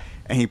hell yeah.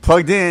 And he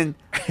plugged in,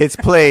 hits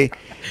play,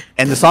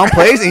 and the song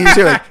plays, and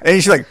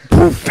he's like,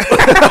 poof.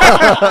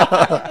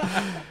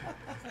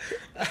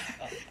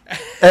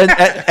 and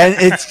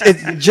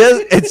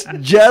it's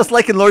just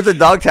like in Lords of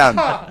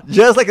Dogtown.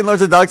 Just like in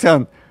Lords of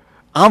Dogtown.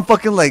 I'm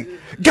fucking like,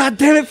 God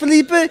damn it,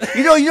 Felipe!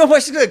 You know how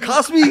much it's gonna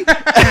cost me?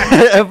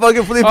 And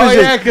fucking Felipe Oh just,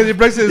 yeah, because he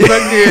breaks his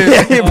fucking.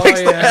 yeah, he breaks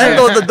the yeah.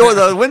 handle of the door,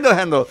 the window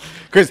handle.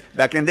 Because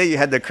back in the day, you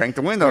had to crank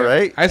the window,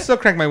 right? I still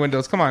crank my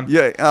windows. Come on.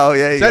 Yeah. Oh,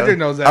 yeah. Cedric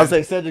knows that. I was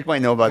like, Cedric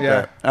might know about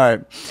Yeah. that. All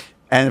right.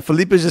 And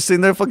Felipe's just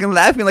sitting there fucking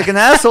laughing like an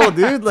asshole,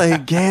 dude.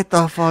 Like, get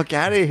the fuck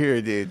out of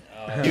here, dude.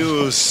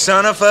 You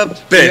son of a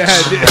bitch.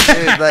 Yeah,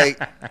 dude. Dude,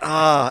 like,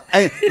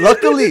 and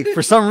luckily,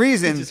 for some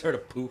reason, Just heard a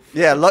poof.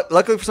 yeah,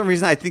 luckily for some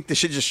reason, I think the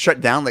shit just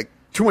shut down. Like,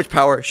 too much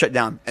power, shut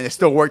down. And it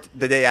still worked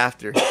the day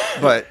after.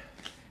 But,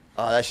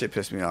 that shit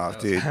pissed me off,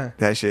 dude.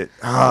 That shit.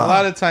 A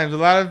lot of times, a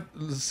lot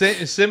of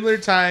similar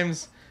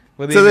times.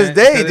 With To this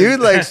Event- day, to dude,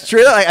 like,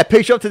 straight up, I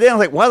picked you up today. I was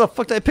like, why the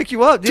fuck did I pick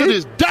you up, To dude?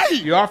 this day.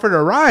 you offered a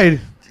ride.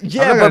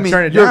 Yeah, I'm not but I gonna mean,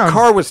 turn it your down.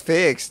 car was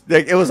fixed.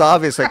 Like, it was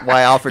obvious, like,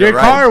 why I offered Your a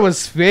ride. car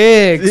was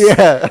fixed.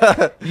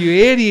 Yeah. You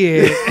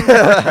idiot.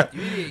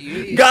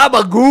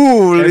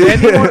 Gabagool.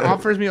 If anyone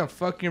offers me a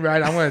fucking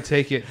ride, I'm gonna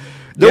take it.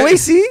 No Yeah,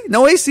 AC?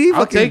 No AC?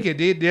 I'll Fucking- take it,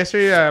 dude.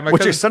 Yesterday, my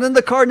What's your cousin, son in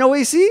the car? No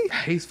AC?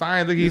 he's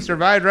fine. Look, he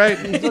survived, right?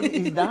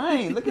 He's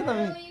dying. Look at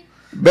him.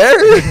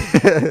 Barely.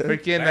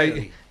 Freaking,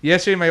 like,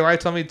 yesterday, my wife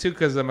told me too,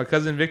 because my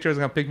cousin Victor was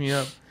gonna pick me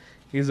up.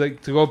 He's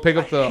like, to go pick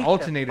up the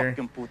alternator.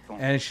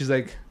 And she's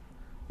like,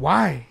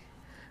 why?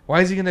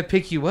 Why is he going to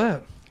pick you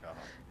up?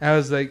 I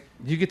was like,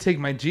 you could take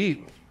my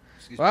Jeep.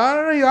 Well, I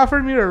don't know. He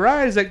offered me to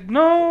ride. He's like,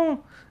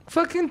 no,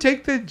 fucking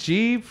take the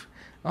Jeep.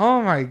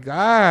 Oh, my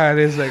God.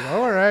 It's like,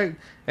 all right.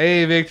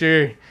 Hey,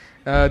 Victor,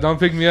 don't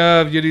pick me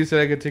up. Yudi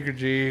said I could take her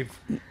Jeep.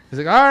 He's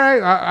like, all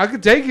right, I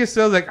could take you.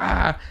 So I was like,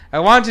 I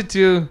wanted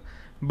to.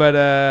 But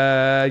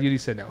Yudi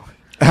said no.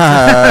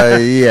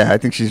 Yeah, I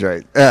think she's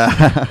right.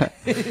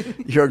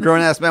 You're a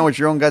grown-ass man with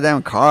your own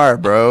goddamn car,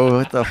 bro.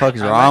 What the fuck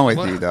is wrong with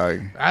you,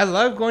 dog? I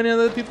love going in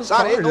other people's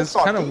cars. It's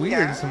kind of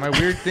weird. It's my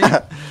weird thing.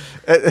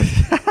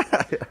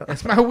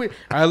 It's my weird.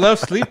 I love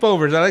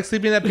sleepovers. I like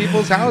sleeping at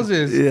people's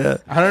houses. Yeah.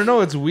 I don't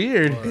know. It's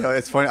weird. You know,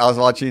 it's funny. I was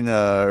watching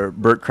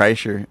Bert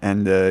Kreischer,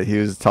 and he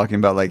was talking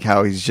about like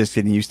how he's just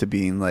getting used to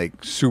being like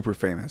super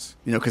famous.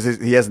 You know, because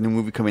he has a new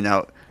movie coming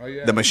out, Oh,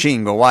 yeah. The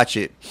Machine. Go watch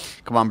it.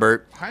 Come on,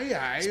 Bert.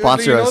 Hi.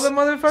 Sponsor you know us. the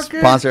motherfucker?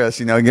 Sponsor us.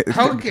 You know,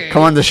 Okay.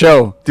 Come on the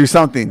show. Do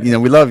something. You know,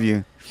 we love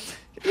you.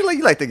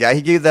 You like the guy.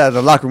 He gave the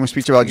locker room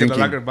speech about drinking.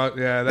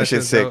 Yeah, That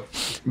shit's just sick. dope.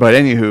 But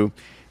anywho,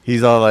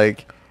 he's all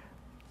like,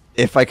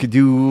 if I could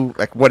do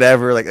like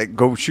whatever, like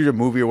go shoot a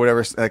movie or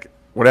whatever, like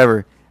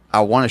whatever, I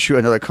want to shoot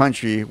another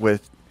country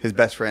with his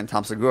best friend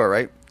Tom Segura,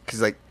 right?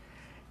 Because like,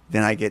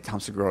 then I get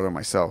Tom Segura to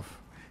myself.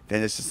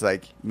 Then it's just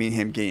like me and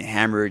him getting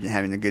hammered and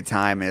having a good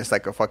time, and it's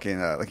like a fucking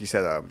like you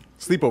said,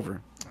 sleepover.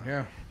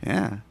 Yeah.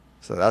 Yeah.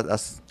 So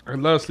that's. I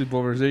love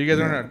sleepovers. So you guys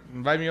want to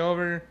invite me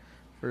over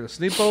for a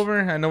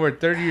sleepover? I know we're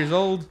 30 years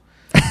old.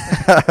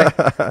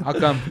 I'll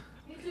come.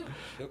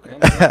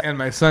 And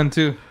my son,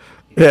 too.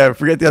 Yeah,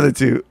 forget the other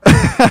two.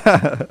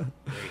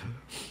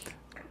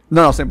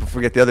 No, I'm saying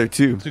forget the other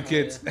two. 2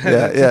 kids.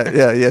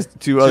 Yeah. He has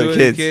two other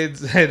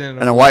kids. And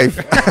And a wife.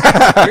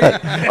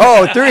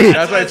 Oh, 3.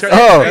 That's why I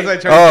tried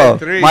to say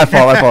 3. My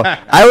fault.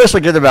 I always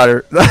forget about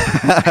her.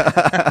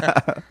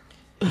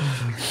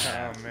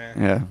 Oh, man.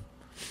 Yeah.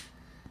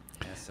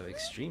 That's so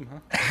extreme, huh?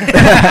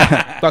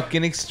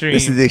 Fucking extreme.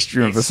 This is the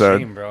extreme episode.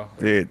 Extreme, bro.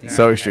 Dude, Yeah,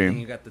 so I think extreme.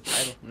 you got the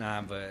title.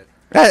 Nah, but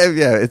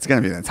Yeah, it's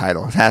going to be in the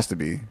title. It has to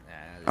be.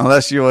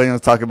 Unless you want to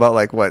talk about,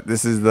 like, what?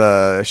 This is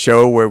the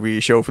show where we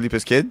show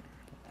Felipe's kid?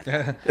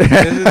 This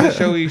is the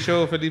show we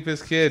show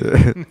Felipe's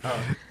kid.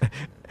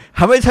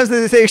 How many times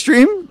did they say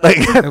extreme? Like,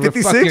 We're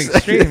 56? fucking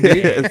extreme,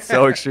 dude. It's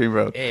so extreme,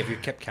 bro. hey, if you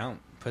kept count,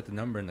 put the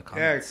number in the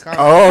Yeah, comments.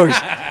 Oh,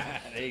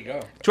 There you go.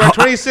 to our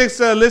 26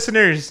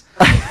 listeners.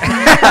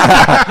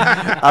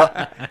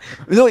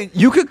 no,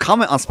 you could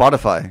comment on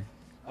Spotify.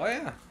 Oh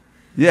yeah.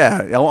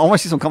 Yeah, I want to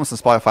see some comments on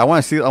Spotify. I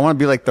want to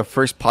be like the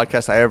first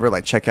podcast I ever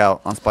like check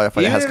out on Spotify that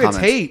Even has if comments.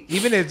 it's hate.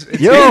 Even if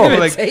it's Yo, hate, it's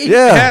like, hate.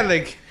 Yeah.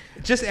 like,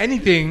 just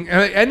anything. Even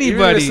if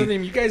Anybody.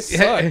 something, you guys suck.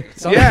 Yeah,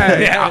 Something-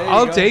 there you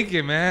I'll go. take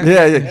it, man.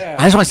 Yeah.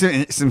 I just want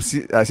to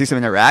see some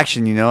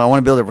interaction. You know, I want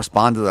to be able to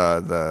respond to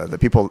the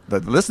people, the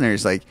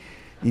listeners. Like,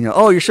 you know,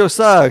 oh, your show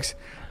sucks.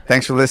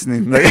 Thanks for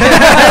listening.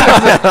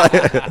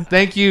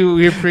 Thank you.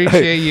 We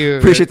appreciate you.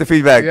 Appreciate the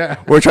feedback. Yeah.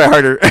 We'll try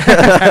harder.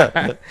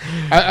 That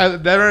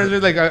reminds me,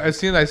 like I've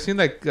seen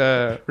like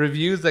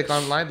reviews like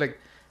online. Like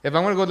if I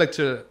want to go like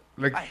to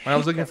like when I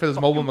was looking for this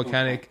mobile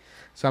mechanic,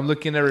 so I'm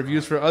looking at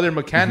reviews for other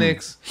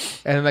mechanics,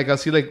 and like I'll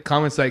see like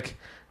comments like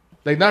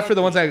not for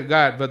the ones I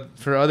got, but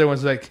for other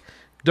ones like,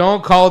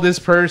 don't call this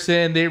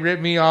person. They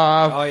ripped me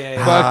off. Oh,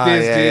 yeah. Fuck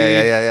this yeah,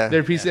 dude. yeah.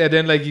 They're piece. And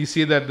then like you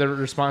see that the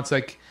response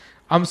like,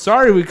 I'm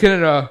sorry we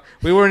couldn't.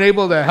 We weren't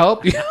able to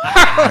help you.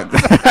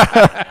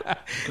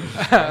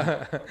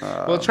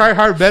 We'll try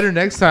hard better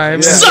next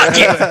time. Suck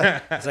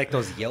it. It's like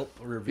those Yelp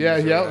reviews. Yeah, or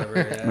Yelp.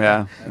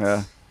 whatever.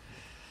 Yeah.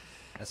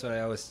 That's what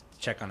I always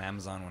check on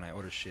Amazon when I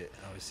order shit.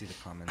 I always see the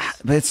comments.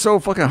 But it's so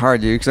fucking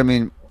hard, dude. Because I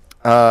mean,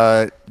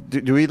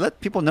 do we let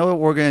people know what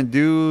we're gonna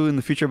do in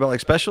the future about like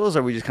specials,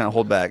 or we just kind of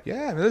hold back?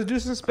 Yeah, let's do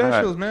some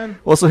specials, man.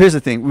 Well, so here's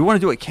the thing: we want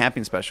to do a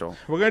camping special.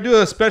 We're gonna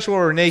do a special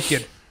where we're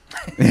naked.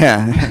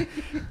 Yeah,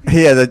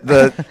 yeah.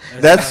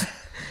 That's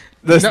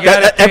You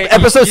gotta pay-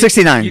 episode you-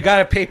 69. You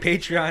gotta pay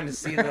Patreon to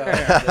see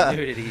the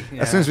nudity.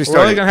 Yeah. As soon as we We're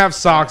only start gonna have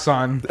socks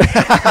on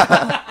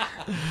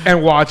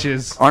and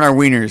watches. on our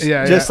wieners,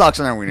 Yeah, just yeah. socks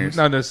on our wieners.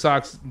 No, no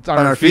socks on,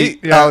 On our feet?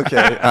 Yeah, Oh, okay.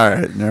 All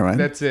right. Never mind.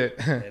 that's it.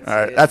 all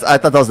right. I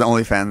thought that was the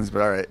OnlyFans,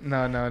 but all right.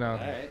 No.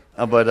 Alright.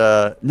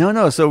 But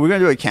no. So we're gonna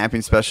do a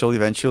camping special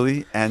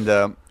eventually, and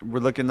we're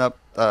looking up.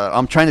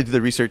 I'm trying to do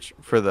the research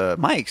for the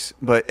mics,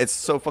 but it's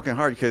so fucking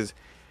hard because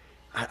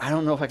I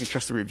don't know if I can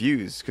trust the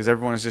reviews because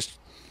everyone is just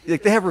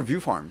like they have review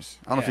farms.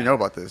 I don't know if you Yeah. know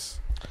about this.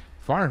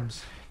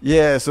 Farms.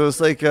 Yeah. So it's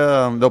like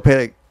they'll pay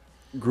like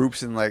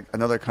groups in like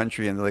another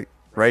country and they like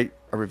write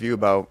a review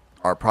about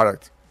our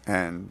product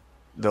and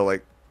they'll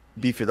like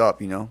beef it up,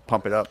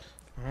 pump it up.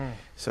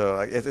 So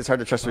like, it's hard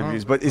to trust the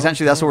reviews, but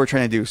essentially that's what we're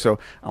trying to do. So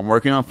I'm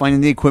working on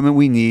finding the equipment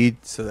we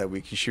need so that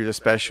we can shoot a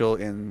special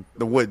in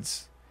the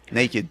woods,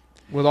 naked,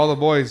 With all the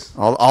boys.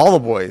 all the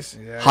boys,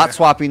 Yeah. hot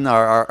swapping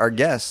our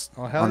guests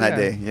Oh, hell on that yeah.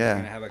 day. I'm gonna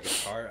Yeah, have a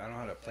guitar. I don't know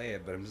how to play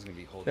it, but I'm just gonna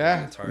be holding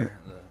Yeah. the guitar.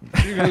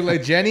 You look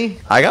like Jenny.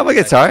 I got my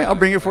guitar. I'll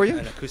bring it for you.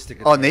 An acoustic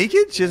guitar. Oh,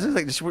 naked? She's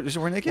like, does she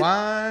wear naked? All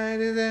Why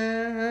did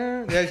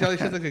there? Yeah, she always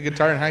has like a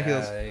guitar and high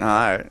heels. Yeah,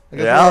 right. Like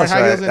Yeah, guitar that's and high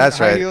right. heels and- That's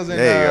high right. heels and,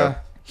 There you go.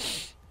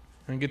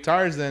 And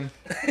guitars then.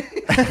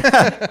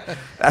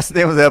 That's the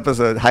name of the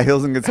episode. High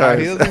heels and guitars.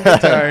 High heels and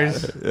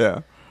guitars.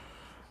 Yeah.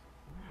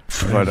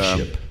 But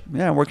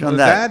yeah, I'm working on But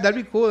that. that'd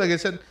be cool. Like I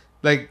said,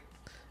 like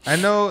I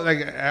know,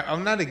 like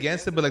I'm not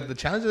against it, but like the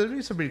challenges would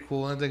be some pretty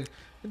cool. And like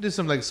do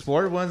some like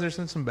sport ones or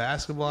some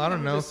basketball. I don't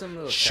Yeah, know, do some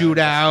little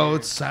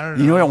shootouts. I don't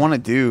know. You know what I want to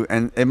do,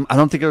 and I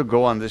don't think it'll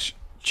go on this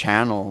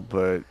channel,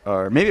 but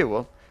or maybe it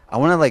will. I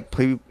want to like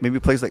play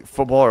like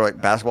football or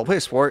like basketball, play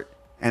a sport,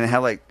 and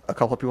have like a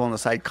couple of people on the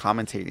side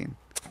commentating.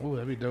 Oh,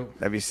 that'd be dope.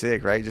 That'd be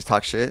sick, right? Just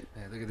talk shit.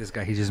 Yeah, look at this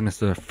guy. He just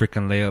missed a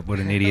freaking layup. What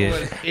an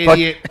idiot.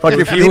 Idiot. Fuck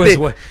your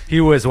Felipe.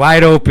 He was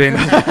wide open.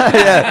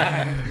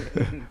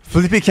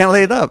 Felipe can't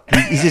lay it up.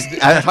 He's just.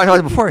 I talked about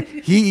it before.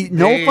 He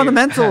no Hey,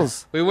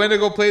 fundamentals. We went to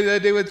go play the other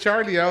day with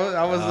Charlie.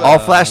 I was All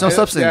flash, no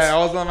substance. Yeah, I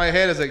was on my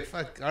head. I was like,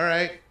 "Fuck, all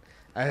right."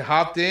 I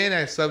hopped in.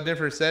 I subbed in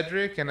for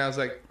Cedric, and I was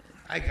like,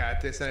 "I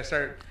got this." And I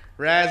started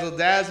razzle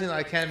dazzling.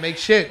 I can't make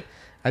shit.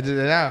 I did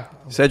it now.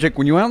 Cedric,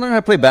 when you want to learn how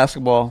to play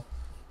basketball,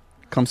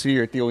 come see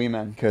your Theo E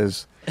man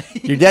because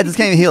your dad just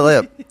can't even hit a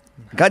layup.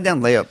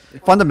 Goddamn layup.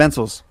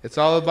 Fundamentals. It's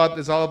all about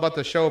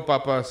the show,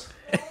 papas.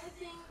 The only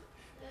thing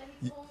that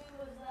he told me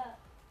was that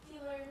he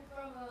learned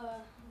from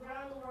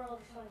around the world or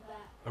something like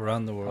that.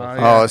 Around the world.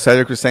 Yeah. Oh,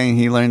 Cedric was saying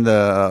he learned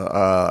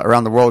the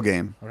around the world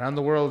game. Around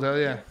the world, hell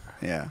yeah.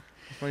 Yeah.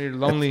 When you're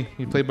lonely,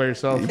 you play by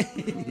yourself.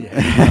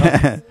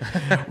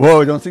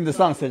 Whoa! Don't sing the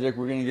song, Cedric.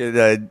 We're gonna get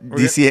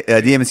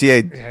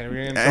DMCA. Yeah,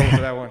 we're in trouble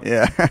for that one.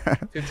 Yeah.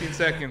 15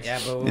 seconds. Yeah,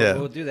 but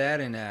we'll do that,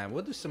 and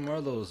we'll do some more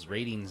of those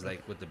ratings,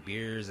 like with the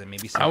beers, and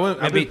maybe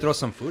maybe throw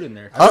some food in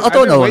there. I'll I've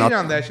throw been another one waiting out.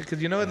 on that shit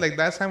because you know what? Like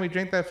last time we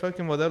drank that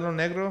fucking Modelo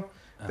Negro,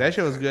 that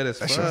shit was good as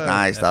fuck. That shit was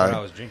nice, That's what I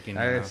dog. was drinking.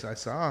 I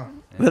saw.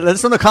 Let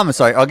us know in the comments.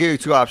 Sorry, I'll give you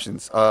two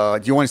options. Do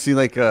you want to see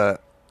like a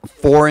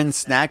foreign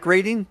snack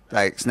rating,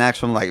 like snacks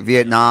from like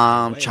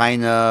Vietnam,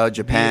 China,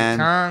 Japan,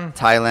 Vietnam.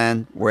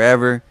 Thailand,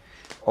 wherever,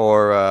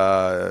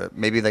 or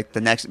maybe like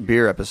the next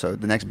beer episode,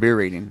 the next beer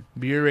rating?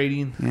 Beer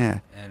rating. Yeah.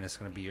 And it's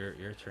gonna be your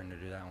turn to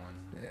do that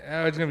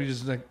one, It's gonna be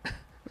just like,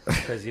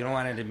 because you don't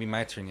want it to be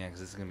my turn yet,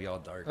 because it's gonna be all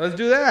dark. let's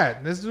do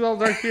that. Let's do all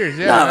dark beers.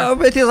 Yeah. No,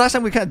 but I think last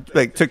time we kind of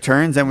like took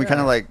turns and we kind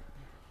of like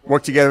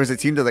worked together as a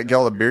team to like get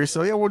all the beers.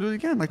 So yeah, we'll do it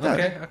again like that.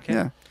 Okay.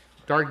 Yeah.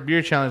 Dark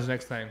beer challenge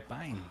next time.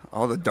 Fine.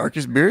 All the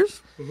darkest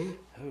beers. Ooh,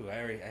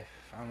 I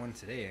found one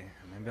today.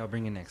 Maybe I'll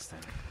bring it next time,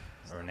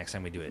 or next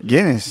time we do it.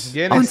 Guinness.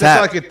 Guinness, On that's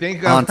all I tap. could think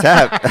of. On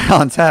tap.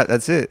 On tap.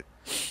 That's it.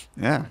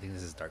 Yeah. I think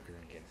this is darker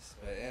than Guinness,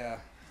 but yeah,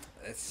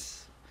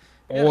 it's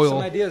Oil. Some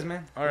ideas,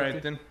 man. All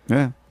right then.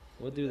 Yeah.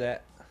 We'll do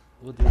that.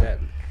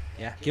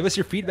 Yeah, give us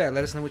your feedback.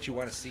 Let us know what you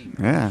want to see.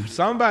 Yeah.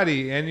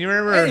 Somebody, and you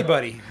remember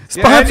Anybody.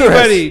 Yeah, Sponsor us.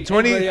 anybody.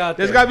 20. Anybody out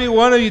There's there. got to be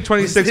one of you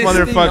 26 Is this thing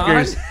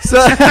motherfuckers. on? So,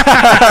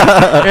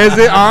 Is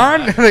it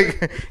on?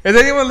 Like, is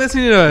anyone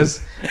listening to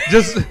us?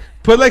 Just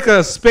put like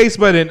a space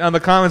button on the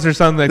comments or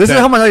something like this that. is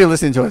how I know you're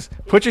listening to us.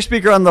 Put your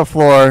speaker on the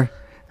floor,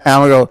 and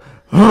I'm gonna go.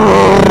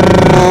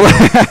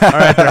 All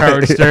right, there,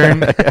 Howard Stern.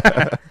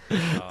 But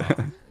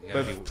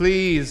But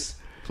please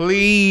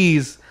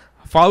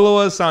follow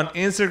us on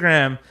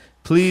Instagram.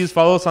 Please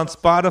follow us on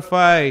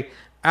Spotify,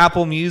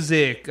 Apple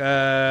Music,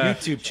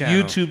 YouTube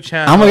channel. YouTube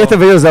channel. I'm gonna get the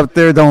videos up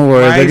there. Don't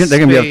worry, they're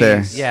gonna be up there.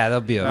 MySpace. yeah,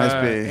 they'll be a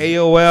MySpace.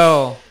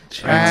 AOL,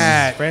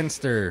 chat,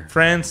 Friendster.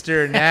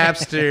 Friendster,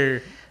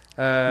 Napster,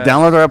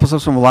 Download our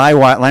episodes from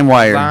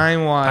LimeWire.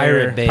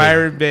 LimeWire,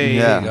 Pirate Bay.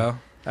 Yeah. There you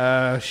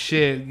go.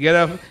 Shit.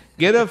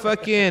 Get a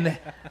fucking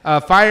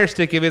Fire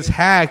Stick if it's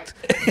hacked.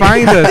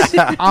 Find us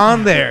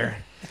on there.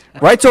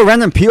 Right to a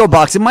random PO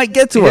box. It might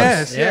get to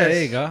Yes, us. Yeah, yes.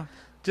 there you go.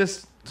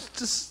 Just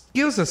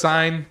give us a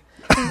sign.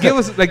 Give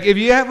us like if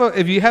you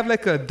have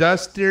like a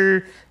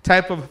duster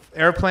type of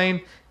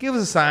airplane, give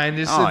us a sign.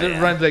 Just Oh, to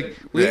yeah. run like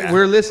Yeah.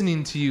 we're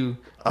listening to you,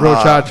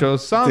 Brochacho.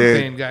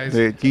 Something, guys.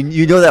 Dude,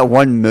 you know that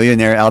one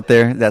millionaire out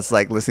there that's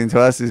like listening to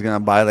us is gonna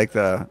buy like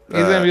the He's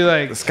gonna be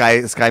like,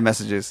 the sky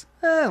messages.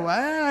 well,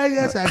 I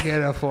guess I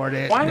can afford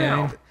it. Wow.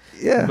 man."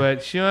 Yeah.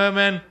 But sure,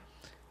 man.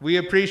 We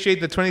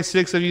appreciate the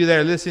 26 of you that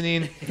are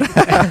listening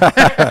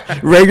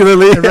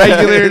regularly.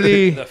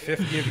 regularly. The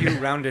 50 of you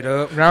rounded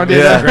up. Round it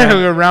Yeah. up.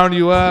 We'll round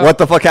you up. What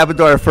the fuck happened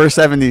to our first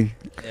 70?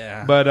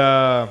 Yeah.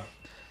 But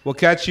we'll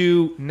catch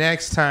you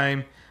next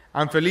time.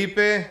 I'm Felipe,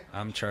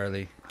 I'm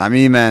Charlie. I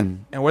mean,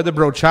 man. and we're the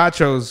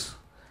Brochachos.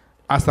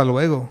 Hasta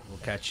luego. We'll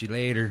catch you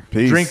later.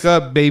 Peace. Drink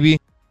up, baby.